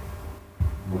move in.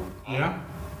 Yeah?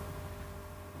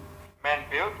 Men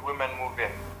build, women move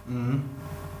in. Mm-hmm.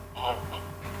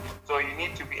 So you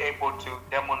need to be able to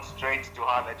demonstrate to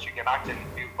her that you can actually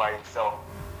build by yourself.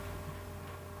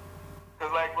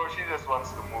 Because like, bro, she just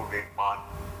wants to move in, man.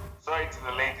 Sorry to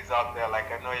the ladies out there, like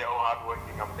I know you're all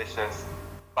hardworking, ambitious,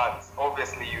 but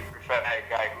obviously you prefer a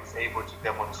guy who's able to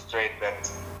demonstrate that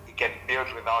he can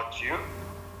build without you.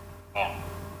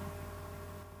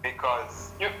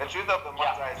 Because the truth of the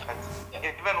matter is that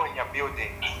even when you're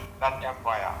building that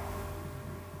empire,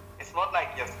 it's not like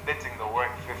you're splitting the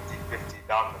work 50-50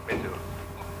 down the middle.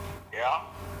 Yeah?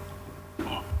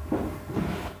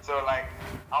 So like,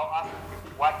 I'll ask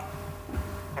you, what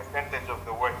percentage of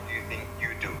the work do you think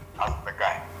you do as the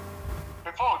guy?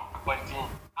 Before we continue,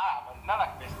 I have another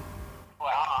question.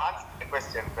 I'll answer the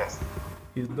question first.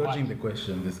 He's dodging the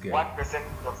question, this guy. What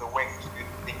percentage of the work do you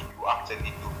think you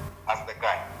actually do as the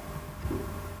guy?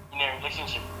 In a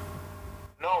relationship,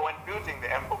 No, when building the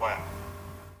empire.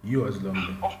 You as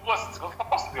Lombe. of course, it's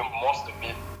supposed to be most of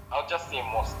it. I'll just say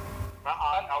most.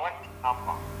 I want a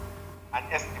number, an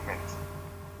estimate.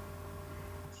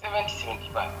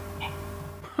 70-75.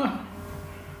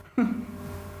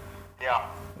 Yeah,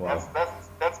 Wow.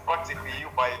 that's practically you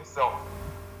by yourself.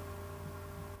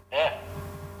 Yeah.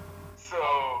 So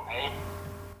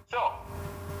So,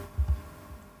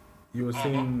 You were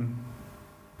saying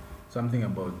something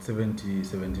about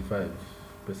 75%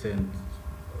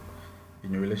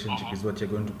 in your relationship is what you're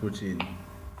going to put in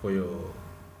for your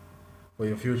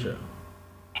future.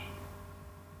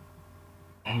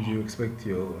 And you expect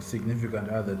your significant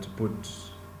other to put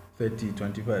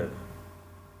 30-25.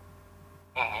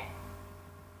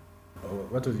 Or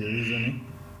what was your reasoning?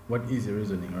 What is your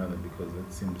reasoning rather? Because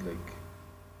it seems like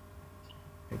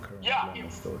your current yeah, line of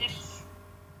it's thought.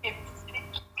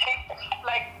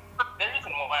 like the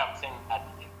reason why I'm saying that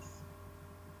is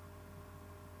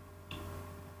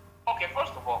okay.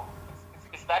 First of all,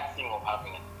 it's that thing of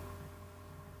having it.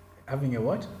 Having a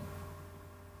what?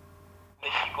 The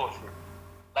ego thing.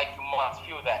 Like you must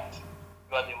feel that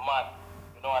you are the man.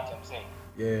 You know what I'm saying?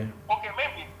 Yeah. Okay,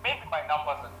 maybe my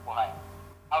numbers are too high.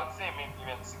 I would say maybe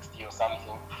even 60 or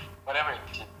something, whatever it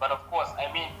is. But of course, I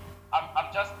mean,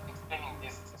 I'm just explaining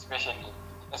this especially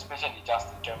just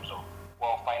in terms of,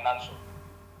 well, financial.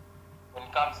 When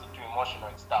it comes into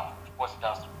emotional stuff, of course it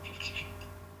has to be 50-50.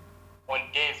 On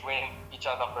days when each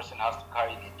other person has to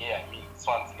carry the day, I mean, this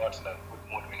one's not in a good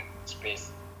mood, in a good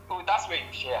space. So that's where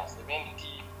you share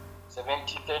 70,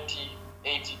 30,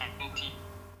 80, 20,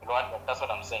 you know what, that's what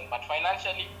I'm saying. But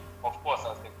financially, of course,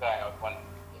 as the guy, I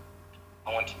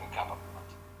want to be covered.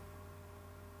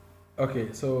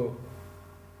 Okay, so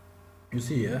you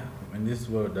see, yeah, in this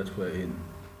world that we're in,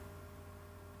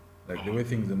 like the way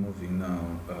things are moving now,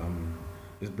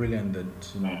 it's brilliant that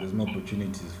there's more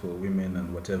opportunities for women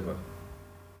and whatever.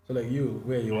 So like you,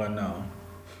 where you are now,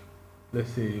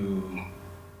 let's say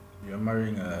you're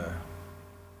marrying a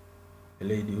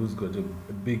lady who's got a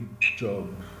big job,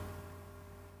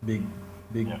 big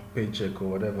paycheck or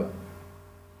whatever.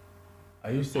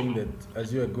 Are you saying that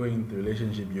as you are going into a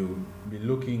relationship, you'll be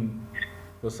looking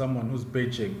for someone whose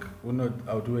paycheck will not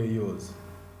outweigh yours?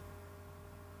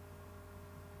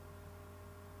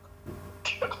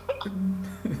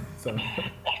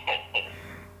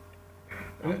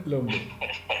 Lombe.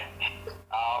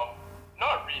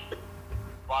 Not really,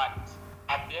 but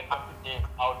at the end of the day,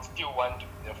 I would still want to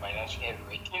be the financial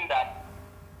heavyweight. In that,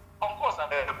 of course,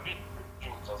 I'm a bit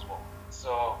dream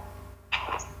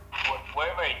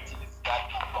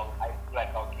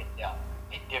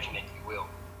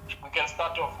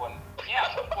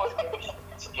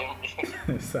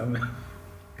Some,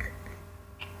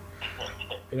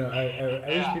 you know, I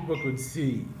wish people could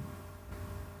see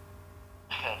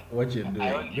what you're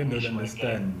doing. Then they'd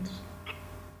understand.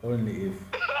 Only if.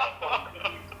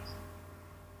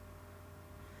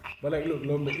 But like, look,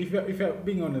 Lombe, if you're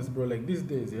being honest, bro, like these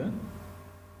days, yeah.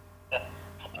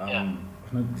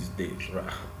 Not these days,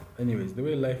 right? Anyways, the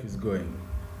way life is going,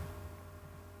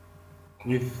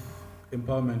 with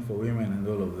empowerment for women and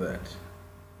all of that.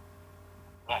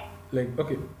 Like,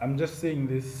 okay, I'm just saying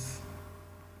this.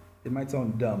 It might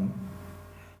sound dumb,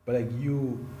 but like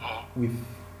you with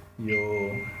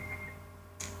your,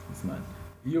 this man,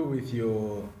 you with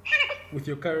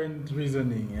your current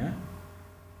reasoning, yeah,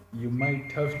 you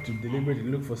might have to deliberately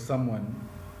look for someone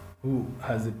who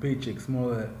has a paycheck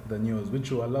smaller than yours, which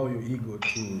will allow your ego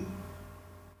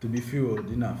to be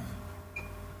fueled enough.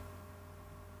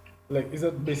 Like, is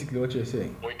that basically what you're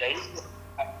saying? Wait,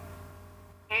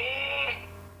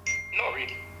 no,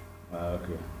 really.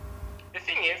 Okay. The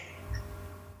thing is,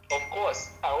 of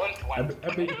course, I want.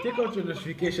 I beg, take out your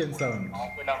notification sound.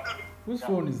 Whose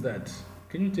phone is that?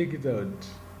 Can you take it out,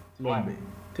 Lombe?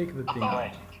 Take the thing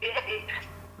out.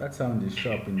 That sound is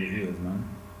sharp in the ears, man.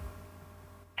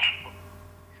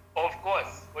 Of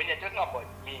course, when you're talking about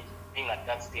me being at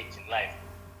that stage in life,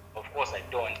 of course I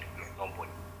don't with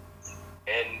nobody.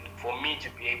 And for me to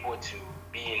be able to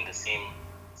be in the same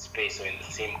space or in the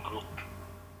same group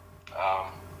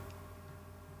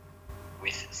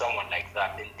with someone like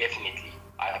that, then definitely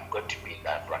I have got to be in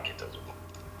that bracket as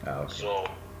well. Okay. So,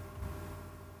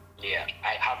 yeah,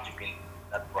 I have to be in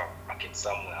that bracket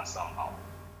somewhere, somehow,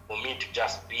 for me to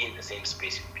just be in the same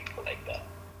space with people like that.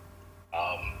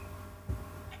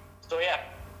 So yeah,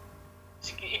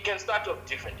 it can start off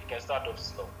different, it can start off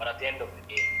slow, but at the end of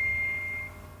the day,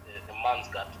 the man's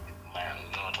got to be the man,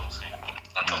 you know what I'm saying?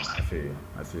 That's what I'm saying.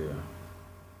 I feel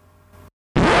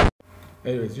you.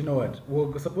 Anyways, you know what? We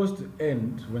were supposed to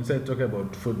end when we started talking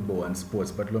about football and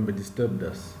sports, but Lombe disturbed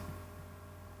us.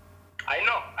 I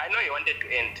know you wanted to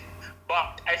end,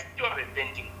 but I still have a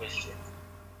pending question.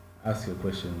 Ask your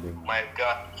question, big man. My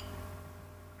God.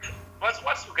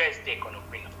 What's you guys' take on a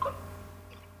prenup?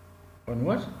 On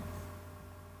what?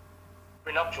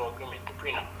 Prenuptial agreement, the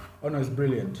prenup. Oh no, it's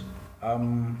brilliant.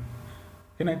 Can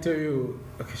I tell you?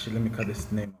 Okay, shit, let me cut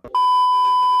this name.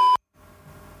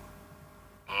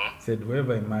 Said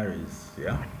whoever he marries,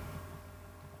 yeah,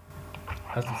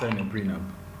 has to sign a prenup.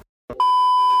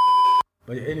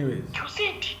 But anyways. You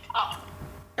said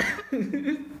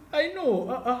it. I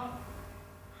know.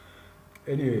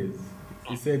 Anyways,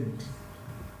 he said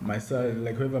my son,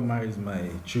 like whoever marries my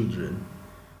children,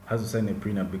 has to sign a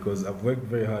prenup because I've worked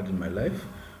very hard in my life.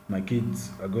 My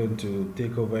kids are going to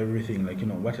take over everything, like, you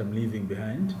know, what I'm leaving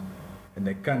behind, and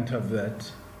I can't have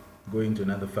that going to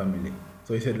another family.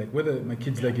 So he said, like, whether my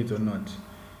kids like it or not,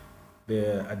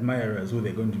 their admirers who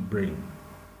they're going to bring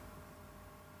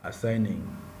are signing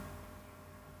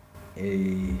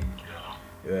the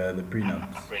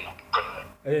prenups.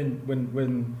 And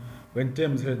when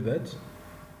Thames heard that,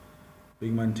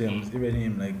 big man Thames, even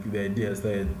him, like, the idea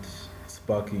started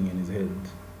sparking in his head.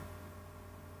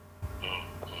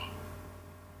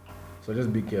 So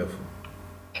just be careful.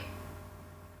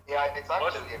 Yeah, it's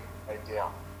actually a good idea.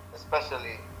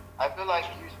 Especially, I feel like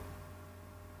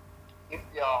if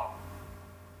you're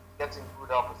getting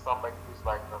put up with somebody who's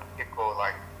like on equal,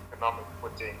 like economic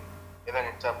footing, even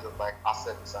in terms of like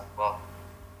assets and wealth,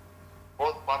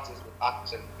 both parties would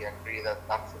actually agree that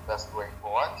that's the best way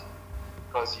forward,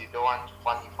 because you don't want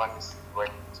funny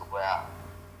situations where,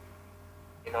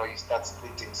 you know, you start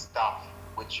splitting stuff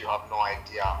which you have no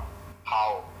idea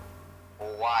how or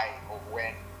why or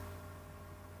when.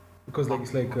 Because like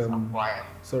it's like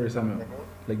sorry Samuel,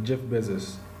 like Jeff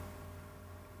Bezos.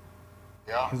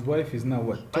 Yeah. His wife is now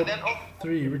what? Top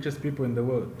 3 richest people in the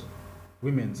world.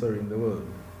 Women, sorry, in the world.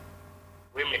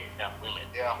 Women.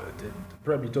 Yeah.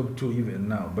 Probably top 2 even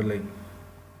now, but like.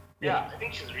 Yeah, I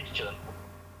think she's richer than.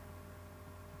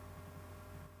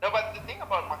 No, but the thing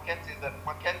about Mackenzie is that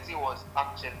Mackenzie was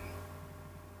actually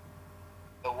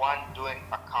the one doing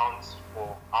accounts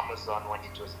for Amazon when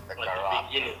it was in the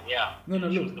garage. The beginning, yeah. No,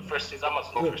 She look. was the first, is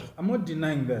Amazon Look, first. I'm not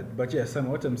denying that, but yeah, Sam,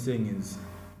 what I'm saying is,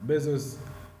 Bezos,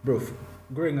 bro,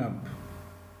 growing up,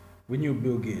 we knew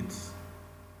Bill Gates.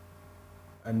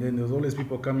 And then there was always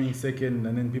people coming second,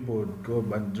 and then people would go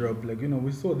up and drop. Like, you know,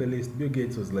 we saw the list. Bill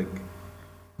Gates was like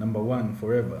number 1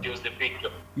 forever. He was the big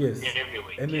job. Yes.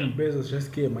 Everywhere. And then Bezos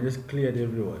just came and just cleared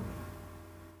everyone.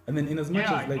 And then in as much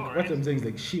as, like, know, what right? I'm saying is,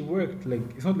 like, she worked, like,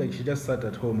 it's not like she just sat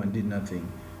at home and did nothing.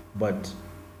 But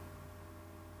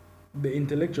the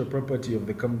intellectual property of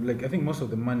the company, like, I think most of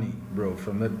the money, bro,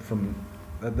 from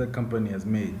that company has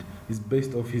made is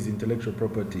based off his intellectual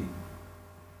property.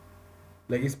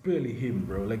 Like it's purely him,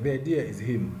 bro. Like the idea is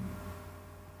him.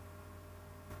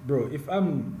 Bro, if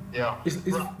I'm it's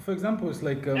for example it's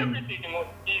like everything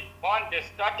on the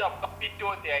startup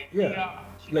capital, the idea. yeah,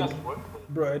 like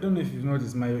bro, I don't know if you've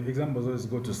noticed my examples always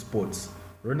go to sports.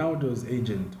 Ronaldo's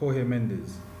agent, Jorge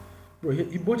Mendes. Bro,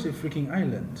 he bought a freaking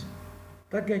island.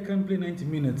 That guy can't play 90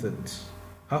 minutes at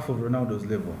half of Ronaldo's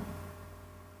level.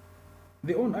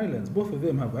 They own islands. Both of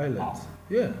them have islands.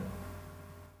 Yeah.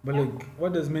 But like,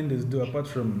 what does Mendes do apart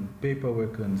from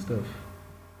paperwork and stuff?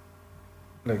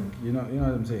 Like, you know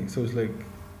what I'm saying? So it's like...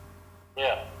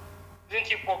 Yeah. Isn't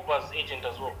he Pogba's agent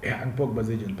as well? Yeah, and Pogba's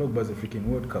agent. Pogba's a freaking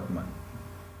World Cup man.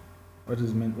 What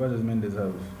does Mendes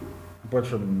have? Apart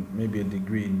from maybe a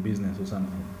degree in business or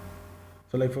something.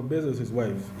 So like for Bezos, his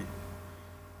wife,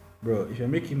 bro, if you're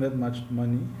making that much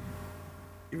money,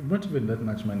 not even that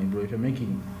much money, bro, if you're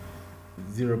making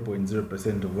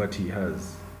 0.0% of what he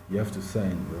has, you have to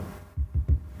sign, bro.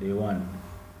 Day one.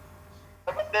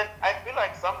 But then I feel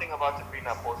like something about the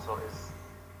prenup also is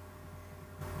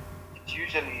it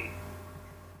usually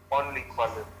only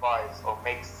qualifies or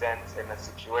makes sense in a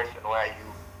situation where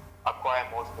you acquire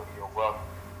most of your wealth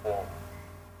before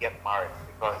you get married,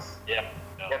 because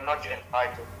you're not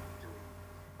entitled to,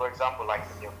 for example, like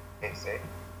in your case,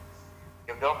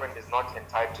 your girlfriend is not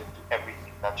entitled to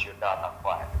everything that your dad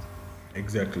acquired.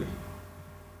 Exactly.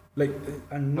 Like,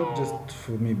 and not just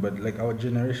for me, but like our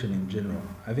generation in general.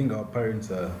 I think our parents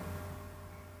are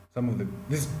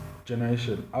this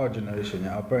generation, our generation,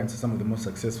 our parents are some of the most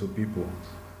successful people.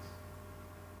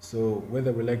 So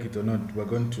whether we like it or not, we're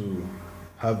going to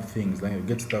have things, like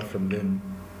get stuff from them,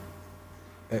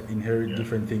 inherit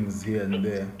different things here and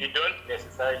there. You don't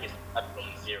necessarily start from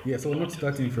zero. Yeah, so we're not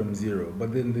starting from zero,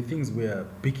 but then the things we are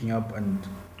picking up and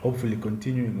hopefully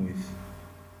continuing with.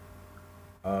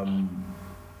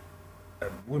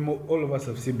 All of us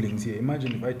have siblings here.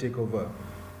 Imagine if I take over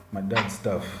my dad's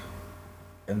stuff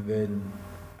and then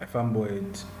I fanboy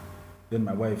it, then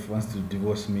my wife wants to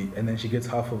divorce me, and then she gets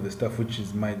half of the stuff which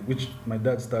my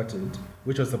dad started,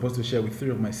 which I was supposed to share with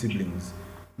 3 of my siblings.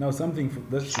 Now something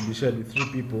that should be shared with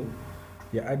 3 people,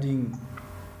 you're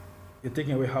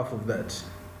taking away half of that.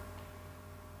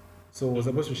 So we're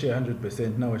supposed to share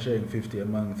 100%, now we're sharing 50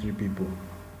 among 3 people.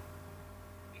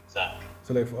 Exactly.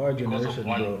 So like for our generation,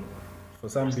 bro, for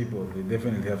some people, they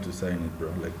definitely have to sign it,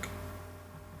 bro. Like,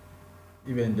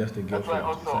 even just a girlfriend.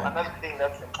 That's why also another thing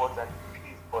that's important to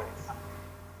these points.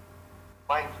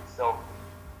 Find yourself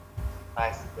a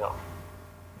nice girl.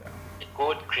 A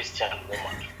good Christian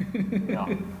woman. Yeah.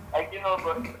 Like,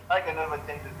 but I can never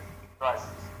change it to Christ.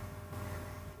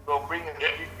 So bring a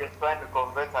you're trying to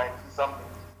convert her into something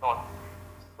she's not.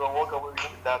 So walk away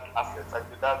with that assets and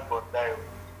do that for die.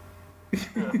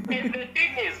 And the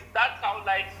thing is, that's how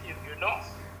life is,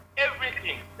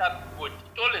 Everything starts good.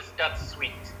 It always starts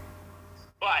sweet.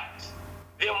 But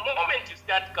the moment you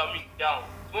start coming down,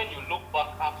 when you look back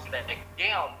up, it's like,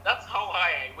 damn, that's how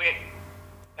high I went.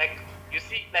 Like, you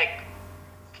see, like...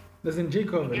 Doesn't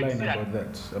Jacob have a line about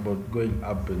that? About going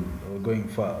up or going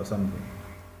far or something?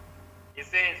 He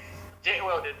says, the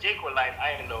Jacob line,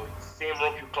 I know, it's the same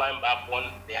rope you climb up one,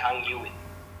 they hang you with.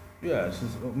 Yeah, it's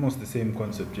almost the same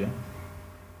concept, yeah?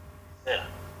 Yeah.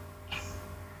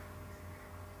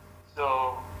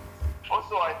 So,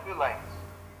 also I feel like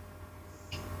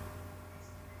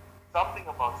something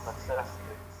about success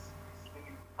is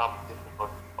really becomes difficult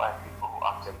to find people who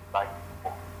actually like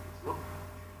you.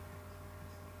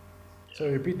 So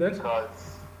repeat that?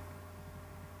 Because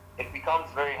it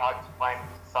becomes very hard to find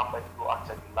somebody who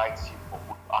actually likes you for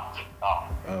who you actually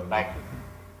are. Like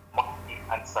money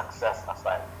and success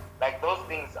aside. Like those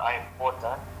things are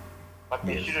important, but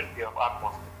they shouldn't be of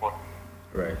utmost importance.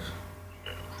 Right.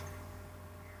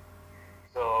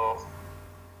 So,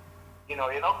 you're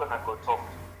not gonna go talk to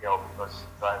a girl because she's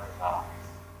driving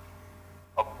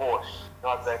a Porsche. You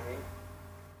know what I mean?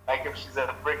 Like if she's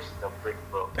a brick, she's a brick,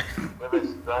 bro. Whether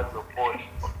she drives a Porsche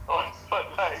or not, but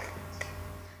like.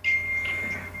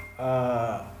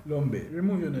 Lombe,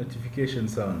 remove your notification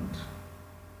sound.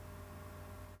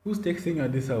 Who's texting you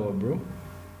at this hour, bro?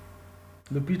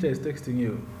 Lupita is texting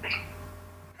you.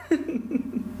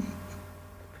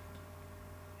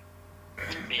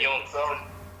 Beyonce.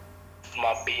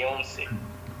 My Beyonce.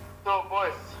 So,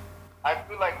 boys, I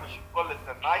feel like we should call it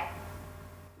a night.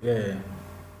 Yeah.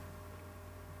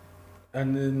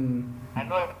 And then... I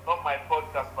know it's not my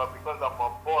podcast, but because I'm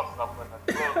a boss, I'm gonna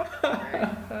close.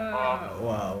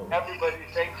 Wow. Everybody,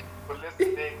 thank you for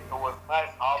listening. It was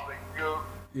nice having you.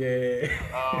 Yeah.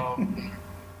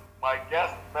 My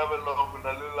guest, Mevelo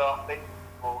Bunalula, thank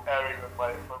you for airing on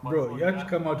my Bro, you have to podcast.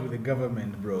 come out with the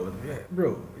government, bro. Yeah,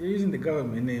 bro, you're using the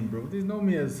government name, bro. There's no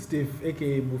me as Steve,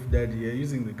 aka Boof Daddy. You're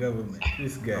using the government.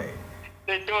 This guy.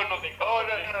 They don't know the Oh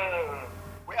no.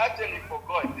 We actually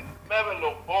forgot.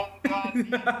 Mevelo Bonga. He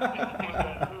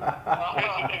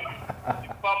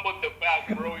fumbled the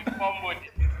bag, bro. He fumbled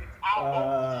it. It's out.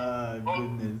 Ah,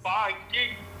 goodness. Bangi.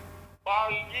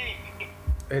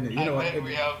 And you know And then what?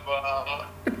 we have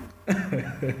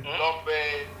Lombe.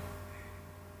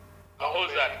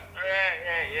 Who's that?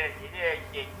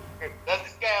 Yeah. Does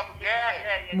this guy have a big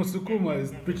name? Musukuma is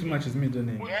pretty much his middle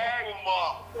name.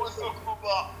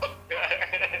 Musukuma.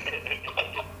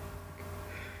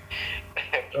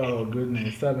 Oh,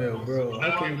 goodness. Samuel, bro.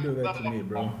 How can you do that to me,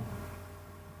 bro?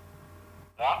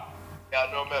 Huh?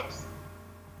 Yeah, no memes.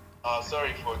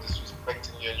 Sorry for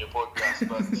disrespecting you and your podcast,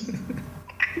 but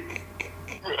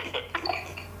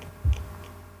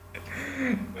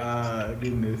Ah,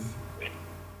 goodness.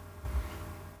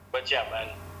 But yeah, man.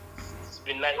 It's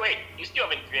been like, wait, you still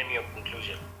haven't given me a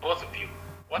conclusion. Both of you.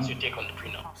 What's your take on the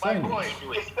prenup? my Sign boy, it.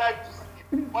 Do it's it. time to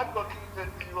skip. What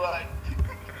conclusion do you want?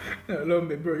 No,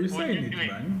 Lombe, bro, you What sign you it, doing?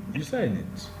 man. You sign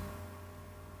it.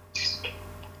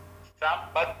 Sam?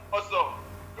 But also,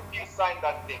 if you sign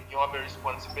that thing, you have a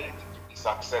responsibility to be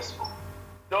successful.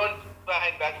 Don't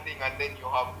sign that thing and then you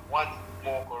have one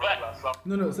more gorilla.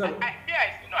 No, Samuel. I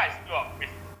still have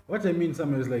questions. What I mean,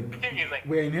 Samuel, is The thing is, like,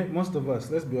 we're most of us,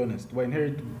 let's be honest,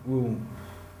 will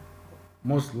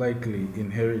most likely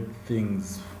inherit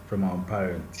things from our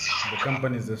parents. The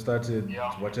companies they started,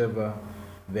 Yeah. whatever,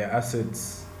 their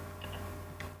assets,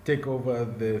 take over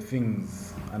the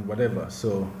things and whatever.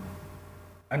 So,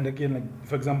 and again, like,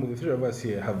 for example, the three of us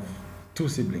here have 2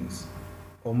 siblings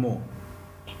or more,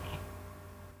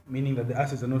 meaning that the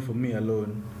assets are not for me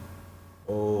alone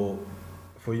or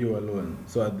for you alone.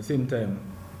 So at the same time,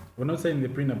 we're not signing the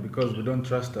prenup because we don't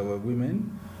trust our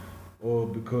women or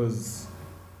because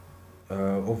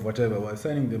of whatever. We're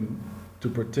signing them to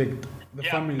protect the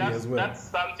family as well. That's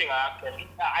something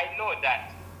I know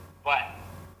that. But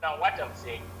now what I'm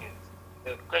saying is,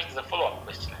 the question is a follow-up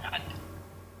question I had.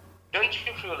 Don't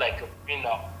you feel like a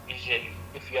prenup usually,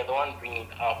 if you're the one bringing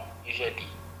it up, usually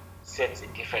sets a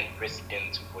different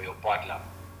precedent for your partner,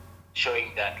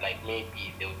 showing that like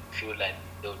maybe they'll feel that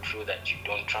you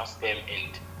don't trust them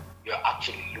and you're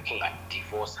actually looking at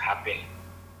divorce happen.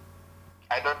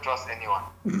 I don't trust anyone.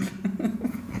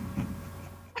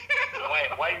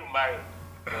 Why you married?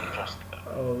 You don't trust them.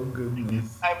 Oh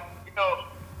goodness. I'm,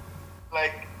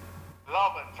 like,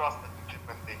 love and trust are 2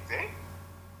 different things, eh?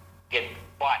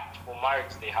 But for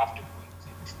marriage they have to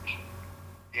coexist.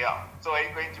 Yeah. So are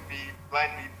you going to be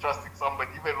blindly trusting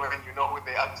somebody even when you know who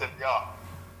they actually are?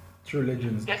 True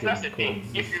legends. Yes, that's the thing.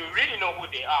 coexist. If you really know who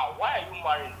they are, why are you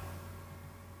marrying?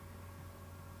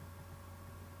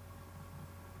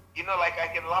 Like I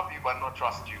can love you but not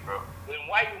trust you, bro. Then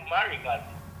why are you marrying us?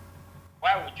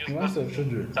 Why would you He wants to have trust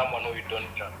children. someone who you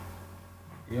don't trust?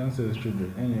 He answers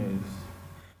children. Anyways.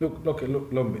 Look,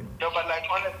 Lombe. No, but like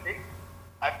honestly,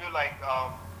 I feel like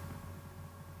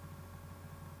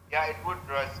yeah, it would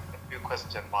raise a few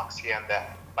question marks here and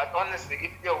there. But honestly,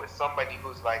 if you're with somebody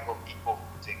who's like of equal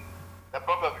footing, they're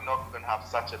probably not gonna have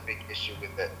such a big issue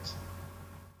with it.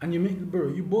 And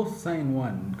you both sign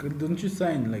one. Don't you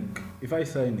sign, like, if I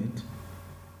sign it,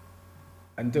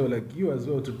 and tell, like, you as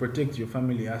well to protect your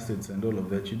family assets and all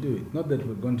of that, you do it. Not that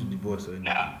we're going to divorce or anything.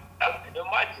 Yeah,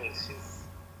 imagine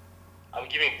I'm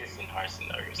giving this in her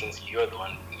scenario since you're the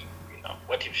one,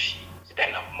 what if she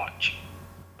doesn't have much,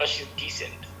 but she's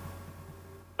decent,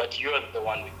 but you're the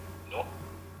one with,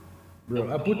 Bro,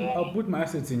 I'll put my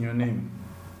assets in your name.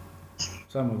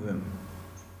 Some of them.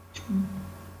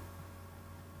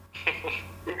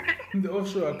 The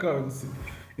offshore accounts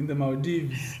in the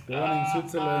Maldives, the one in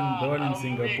Switzerland, the one in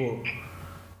Singapore.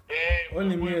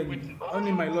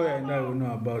 Only my lawyer and I will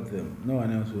know about them. No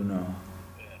one else will know.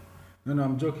 No,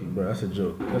 I'm joking, bro. That's a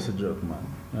joke. That's a joke, man.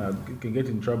 You can get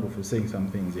in trouble for saying some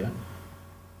things, yeah?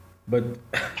 But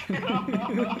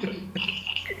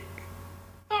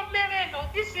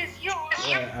this is yours.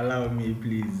 yeah, allow me,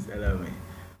 please. Allow me.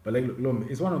 But like, Lombe,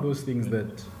 it's one of those things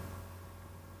that,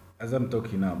 as I'm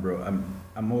talking now, bro,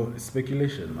 I'm more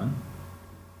speculation, man.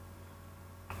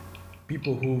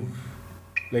 People who've,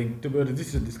 like, to be honest, this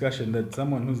is a discussion that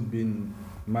someone who's been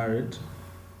married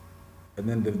and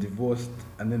then they've divorced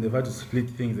and then they've had to split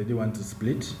things they didn't want to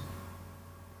split.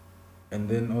 And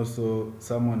then also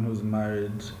someone who's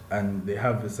married and they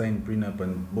have a signed prenup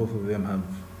and both of them have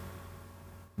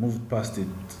moved past it,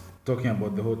 talking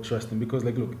about the whole trust thing. Because,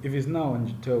 like, look, if it's now and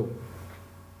you tell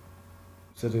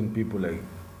certain people, like,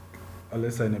 oh,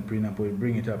 let's sign a prenup or you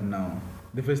bring it up now,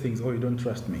 the first thing is, oh, you don't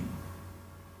trust me.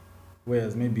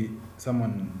 Whereas maybe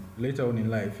someone later on in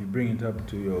life, you bring it up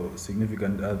to your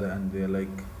significant other and they're like,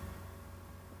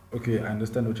 okay, I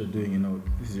understand what you're doing, you know,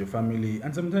 this is your family.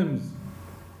 And sometimes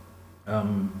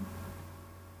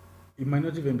it might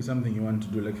not even be something you want to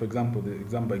do. Like, for example, the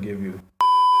example I gave you,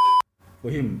 for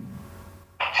him,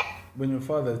 when your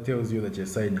father tells you that you're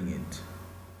signing it,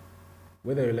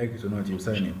 whether you like it or not, you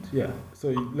sign it. Yeah. So,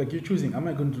 like, you're choosing, am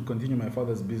I going to continue my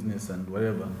father's business and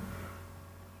whatever?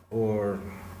 Or...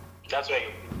 That's where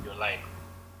you like.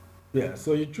 Yeah,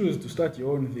 so you choose to start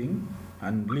your own thing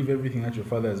and leave everything that your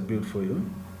father has built for you.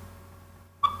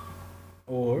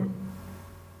 Or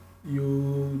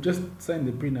you just sign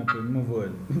the prenup and move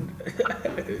on.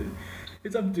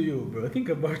 It's up to you, bro. Think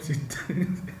about it.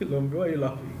 Lombe, why are you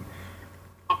laughing?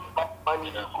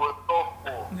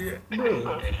 Yeah,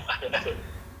 bro.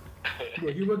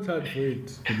 Bro, he worked hard for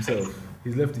it himself.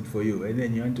 He's left it for you. And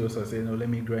then you want to also say, no, let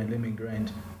me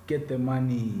grind. Get the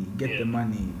money. Get the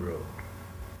money, bro.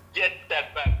 Get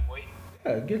that back, boy.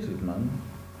 Yeah, get it, man.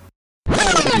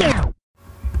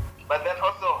 But then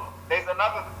also, there's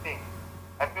another thing.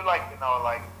 I feel like in our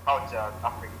like culture in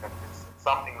Africa, it's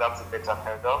something that's a bit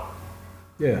unheard of.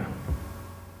 Yeah.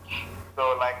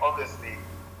 So like obviously,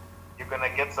 you're gonna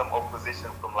get some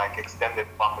opposition from like extended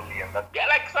family and that. Yeah,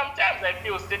 like sometimes I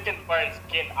feel certain parents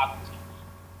can actually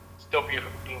stop you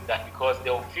from doing that because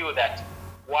they'll feel that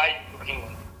why are you looking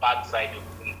on the bad side of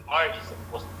things? Marriage is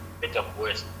supposed to be better for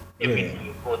us. Everything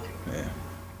you go through. Yeah.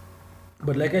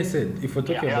 But like I said, if we're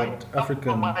talking about African...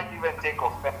 Some might even take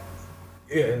offense.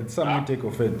 Yeah, some might take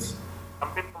offense.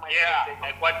 Some people might take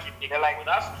like what you think. They're like,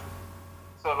 that's true.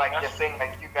 So like you're saying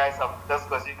like you guys have, just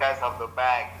because you guys have the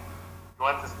bag, you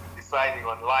want us to be deciding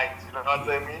on lines, you know what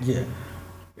I mean?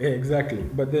 Yeah, exactly.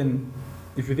 But then,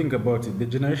 if you think about it, the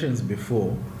generations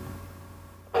before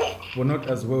were not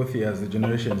as wealthy as the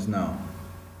generations now.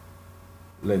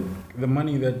 Like, the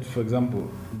money that, for example,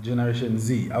 Generation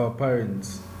Z, our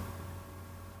parents,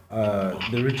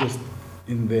 the richest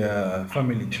in their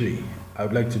family tree, I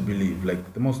would like to believe,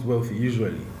 like the most wealthy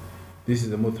usually. This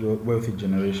is the most wealthy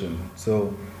generation.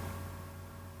 So,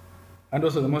 and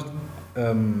also the most,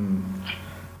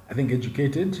 I think,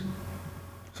 educated.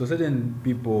 So certain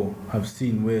people have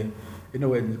seen where, you know,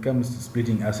 when it comes to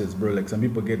splitting assets, bro, like some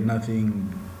people get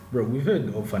nothing. Bro, we've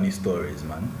heard of funny stories,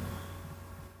 man.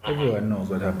 Everyone knows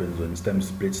what happens when it's time to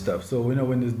split stuff. So, you know,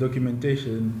 when there's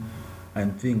documentation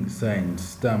and things signed,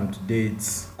 stamped,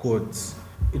 dates, quotes,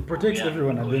 it protects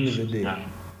everyone at the end of the day.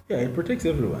 Yeah, it protects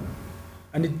everyone.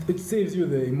 And it saves you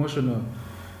the emotional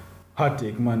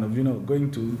heartache, man, of, you know, going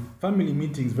to family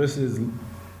meetings versus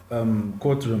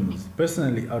courtrooms.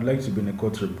 Personally, I would like to be in a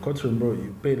courtroom. Courtroom, bro,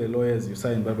 you pay the lawyers, you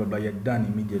sign, blah, blah, blah, you're done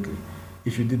immediately.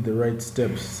 If you did the right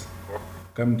steps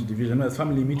coming to division. Whereas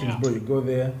family meetings, bro, you go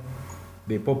there,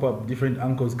 they pop up, different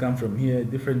uncles come from here,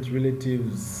 different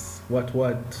relatives, what,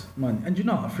 man. And you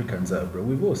know how Africans are, bro.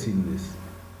 We've all seen this.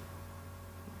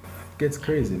 It gets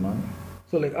crazy, man.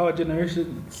 So, like, our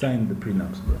generation signed the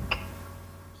prenups, bro.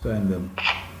 Signed them.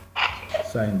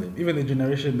 Even the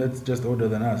generation that's just older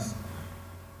than us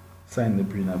signed the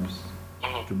prenups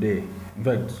today. In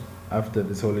fact, after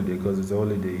this holiday, because it's a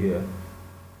holiday here,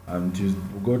 and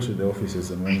we'll go to the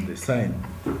offices on Wednesday, sign.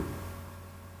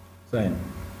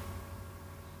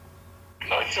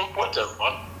 No, it's important,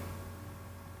 man.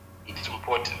 It's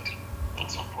important.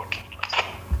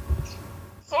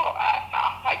 So,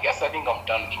 I guess I think I'm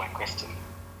done with my question.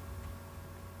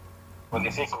 For the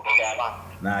sake of that.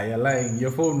 Nah, you're lying.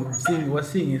 Your phone, we're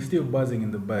seeing is still buzzing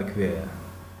in the back there.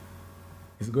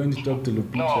 It's going to talk to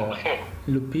Lupita. No.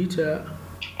 Lupita.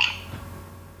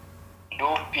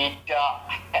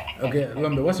 Okay,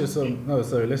 Lombe, what's your song? No,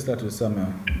 sorry, let's start with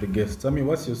Samuel, the guest. Samuel,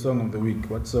 what's your song of the week?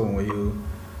 What song were you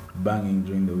banging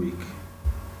during the week?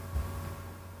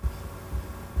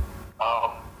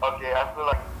 Okay, I feel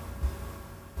like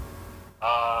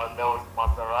there was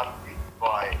Maserati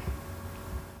by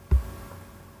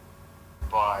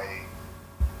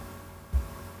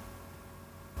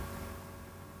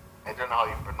I don't know how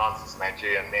you pronounce this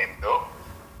Nigerian name though.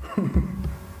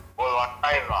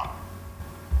 Olakaira.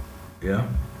 Yeah.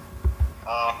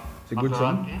 It's a good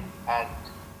song. And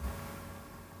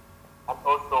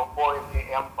also 4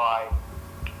 AM by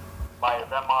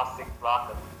Rema, 6 Black,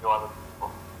 and a few other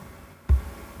people.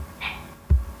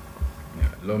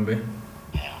 Yeah, Lombe.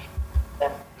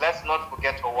 And let's not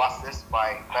forget Oasis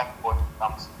by Beth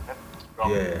Comes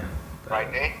Yeah.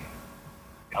 Friday.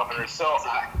 So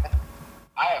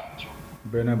I have two.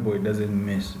 Burna Boy doesn't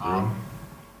miss, bro.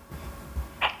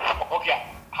 Okay.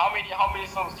 How many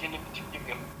songs do you need to give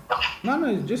him?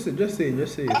 No, just say your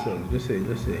song. Just say.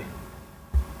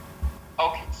 Okay.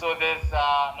 So there's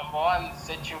number one,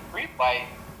 Set You Free by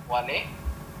Wale.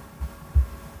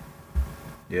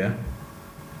 Yeah.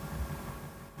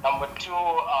 Number two,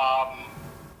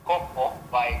 Coco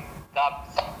by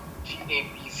Gabs,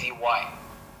 Gabzy.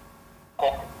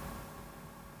 Coco.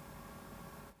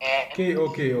 And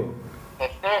K-O-K-O. the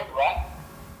third one,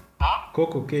 huh?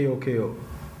 Coco, K-O-K-O.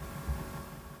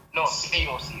 No,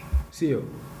 COC. C-O.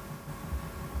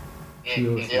 Yeah,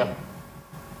 yeah.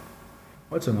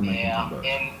 What song am I thinking Yeah, about?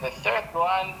 and the third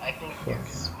one, I think,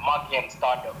 is Marky and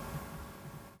Stardom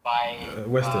by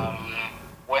Western.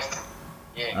 Western.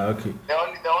 Yeah. Okay. The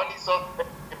only song that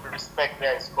give respect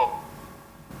there is Coco.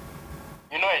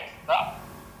 You know it, huh?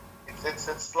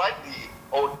 It's slightly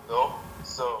old though,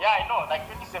 so Yeah, I know, like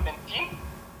 2017.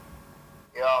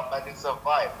 yeah, but it's a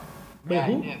vibe. By Yeah,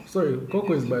 who? it is. Sorry,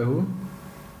 Coco is by who?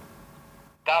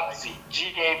 Gabzy,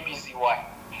 Gabzy.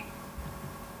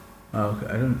 Okay,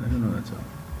 I don't know that song.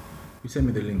 You send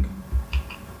me the link.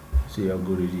 See how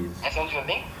good it is. I sent you the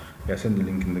link. Yeah, send the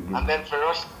link in the group. And then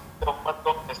Feroz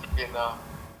has been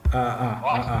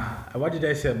What did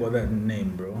I say about that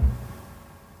name, bro?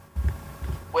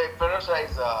 wait, Feroz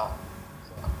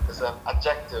is an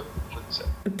adjective.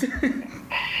 Steve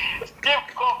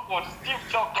Coco, Steve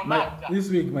Chocolate. This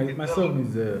week, my song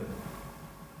is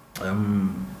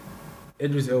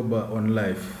Idris Elba on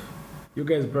Life. You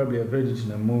guys probably have heard it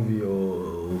in a movie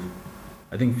or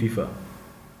I think FIFA.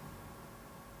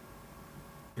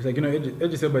 It's like, you know,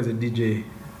 Idris Elba is a DJ,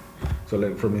 so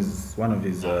like from one of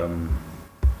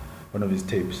his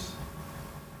tapes.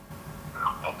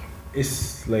 Okay.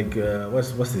 It's like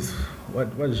what's this?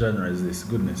 What genre is this?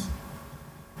 Goodness.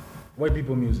 White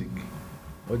people music.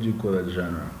 What do you call that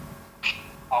genre?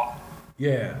 Oh,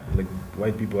 Yeah, like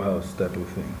white people house type of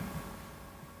thing.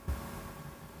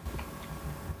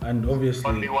 And obviously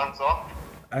Only one song.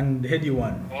 and Heady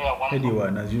One. yeah, one Heady song.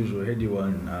 One, as usual, Heady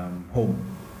One, Home.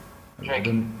 Drake.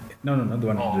 No, not the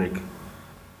one Oh. with Drake.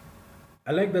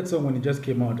 I like that song when it just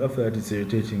came out. After that, it's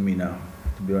irritating me now,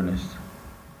 to be honest.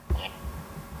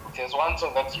 There's one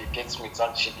song that gets me, it's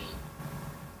actually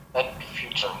that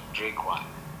Future Drake one.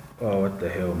 Oh, what the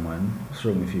hell, man? What's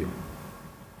wrong with you?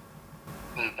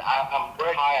 I'm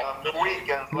Right tired. on the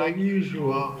weekends, Like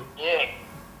usual. Yeah.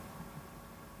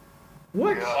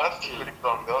 What? Yeah, that's a good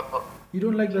song. You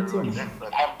don't like that song? I'm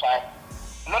tired.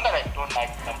 Not that I don't like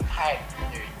it, I'm tired.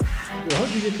 Yo, how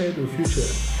do you get tired of Future?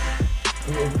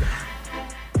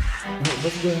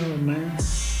 What's going on, man?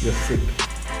 You're sick.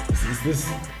 It's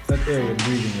that air you're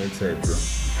breathing outside, bro.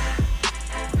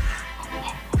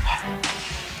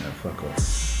 Yeah, fuck off.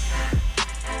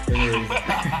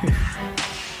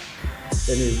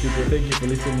 Anyways, people, thank you for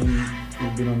listening.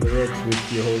 You've been on the rocks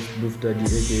with your host, Boof Daddy,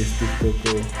 aka Steve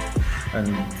Coco, and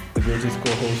the greatest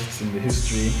co-hosts in the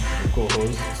history of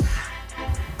co-hosts,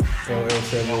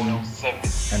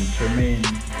 LL7 and Tremaine.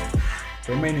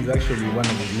 Tremaine is actually one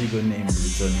of his legal names.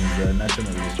 It's on his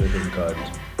national registration card.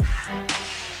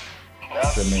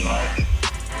 Tremaine.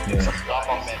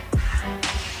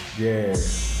 Yeah.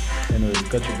 Anyway,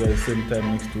 catch you guys same time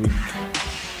next week.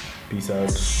 Peace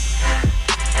out.